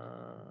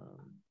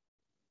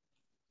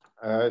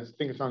 I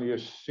think it's only a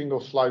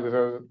single slide with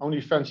only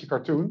a fancy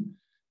cartoon.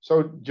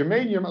 So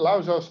germanium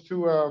allows us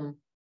to.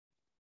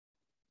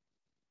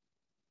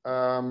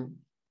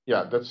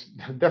 Yeah, that's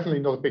definitely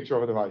not a picture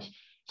of a device.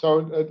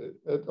 So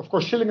of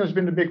course, silicon has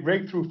been the big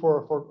breakthrough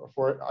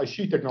for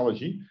IC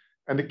technology,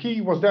 and the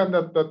key was then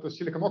that the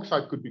silicon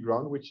oxide could be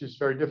grown, which is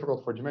very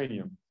difficult for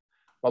germanium.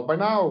 But by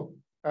now,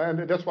 and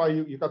that's why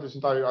you got this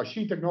entire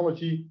IC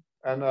technology,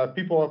 and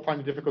people find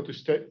it difficult to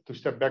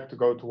step back to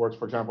go towards,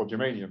 for example,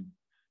 germanium.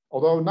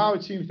 Although now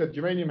it seems that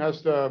germanium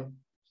has the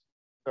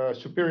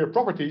superior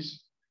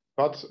properties,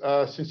 but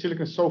since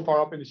silicon is so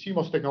far up in the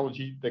CMOS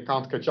technology, they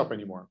can't catch up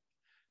anymore.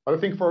 But I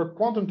think for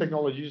quantum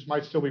technologies, it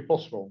might still be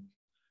possible.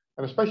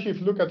 And especially if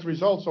you look at the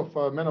results of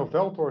Menno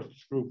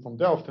Veldhoorst's group from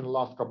Delft in the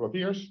last couple of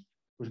years,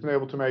 who's been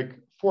able to make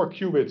 4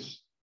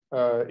 qubits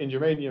in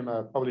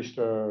germanium, published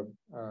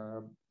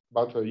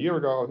about a year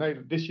ago, or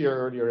this year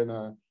earlier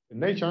in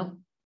Nature.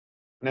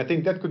 And I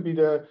think that could be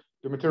the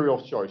material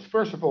of choice.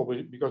 First of all,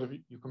 because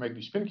you can make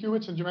these spin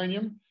qubits in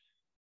germanium.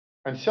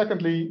 And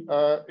secondly,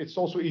 it's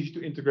also easy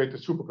to integrate the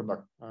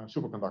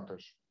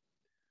superconductors.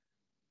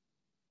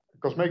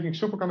 Because getting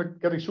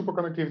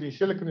superconductivity in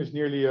silicon is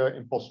nearly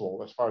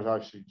impossible, as far as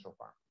I've seen so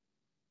far.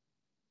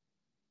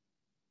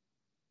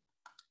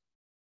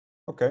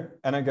 Okay,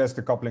 and I guess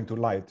the coupling to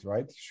light,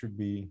 right, should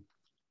be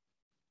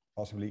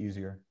possibly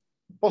easier.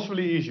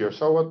 Possibly easier.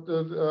 So what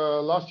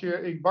last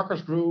year, Ik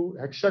Bakkers grew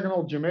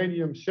hexagonal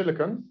germanium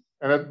silicon,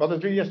 but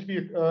it really has to be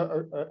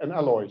an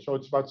alloy. So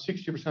it's about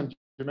 60%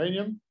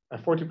 germanium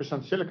and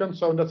 40% silicon.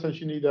 So in that sense,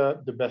 you need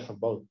the best of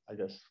both, I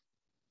guess.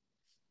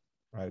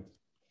 Right.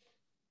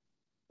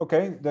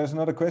 Okay, there's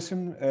another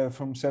question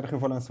from Sergio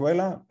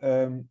Valenzuela.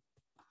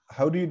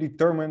 How do you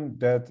determine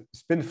that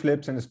spin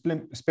flips and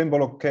the spin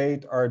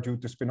blockade are due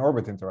to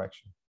spin-orbit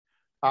interaction?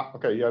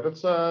 Okay, yeah,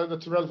 that's a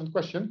relevant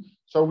question.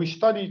 So we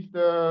studied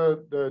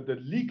the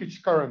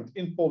leakage current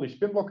in poly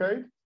spin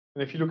blockade,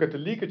 and if you look at the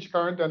leakage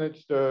current, then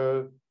it's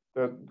the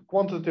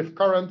quantitative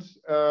current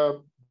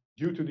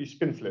due to these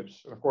spin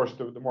flips. And of course,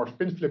 the more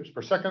spin flips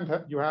per second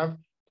you have,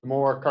 the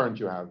more current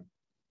you have.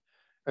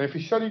 And if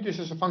you study this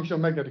as a function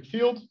of magnetic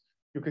field,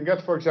 you can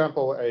get, for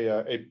example,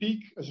 a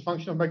peak as a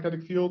function of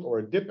magnetic field or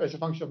a dip as a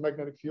function of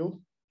magnetic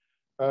field.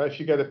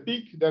 If you get a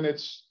peak, then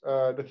that's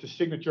a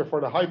signature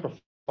for the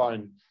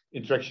hyperfine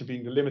interaction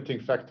being the limiting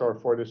factor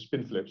for the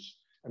spin flips.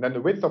 And then the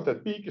width of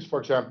that peak is,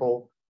 for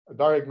example, a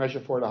direct measure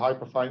for the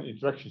hyperfine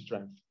interaction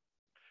strength.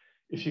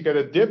 If you get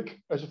a dip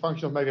as a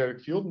function of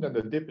magnetic field, and then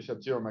the dip is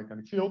at 0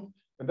 magnetic field,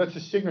 then that's a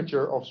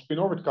signature of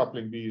spin-orbit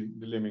coupling being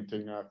the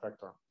limiting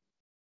factor.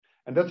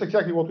 And that's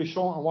exactly what we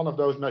saw on one of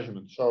those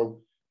measurements. So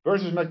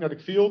versus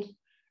magnetic field,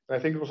 and I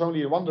think it was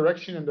only in one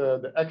direction, in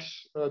the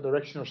X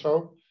direction or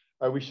so,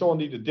 we saw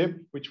indeed a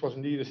dip, which was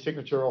indeed a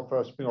signature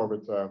of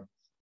spin-orbit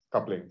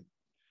coupling.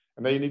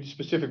 And then you need a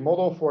specific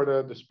model for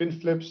the spin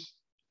flips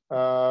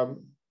to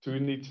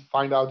need to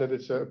find out that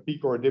it's a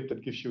peak or a dip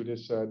that gives you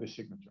this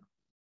signature.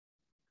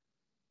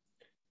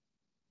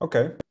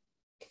 Okay.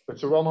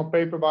 It's a well-known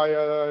paper by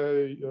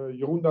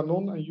Jeroen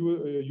Danon and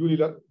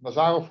Yuli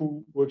Nazarov,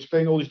 who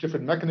explain all these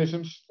different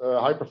mechanisms,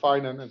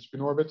 hyperfine and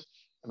spin orbit,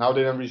 and how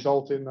they then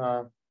result in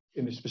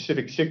the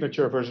specific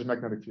signature versus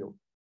magnetic field.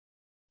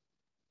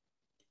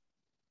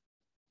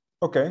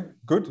 Okay,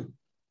 good.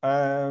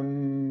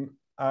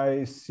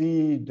 I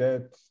see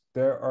that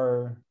there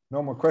are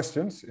no more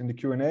questions in the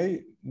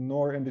Q&A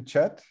nor in the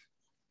chat.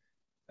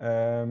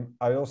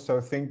 I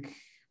also think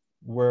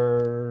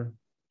we're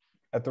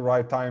at the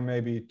right time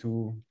maybe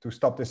to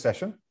stop this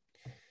session.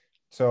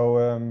 So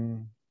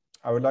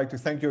I would like to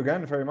thank you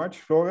again very much,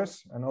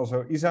 Floris, and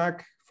also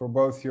Isaac, for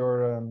both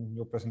your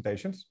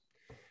presentations.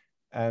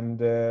 And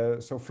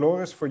so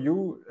Floris, for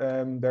you,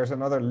 there's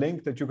another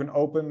link that you can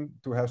open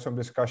to have some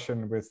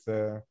discussion with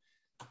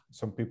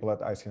some people at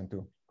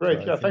ICN2.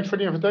 Great, so yeah, thanks for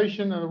the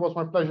invitation, and it was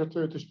my pleasure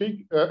to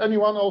speak.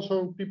 Anyone,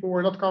 also people who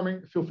are not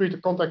coming, feel free to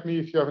contact me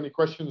if you have any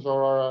questions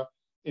or are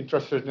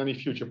interested in any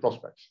future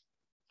prospects.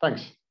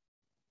 Thanks.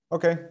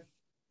 Okay,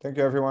 thank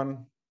you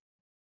everyone.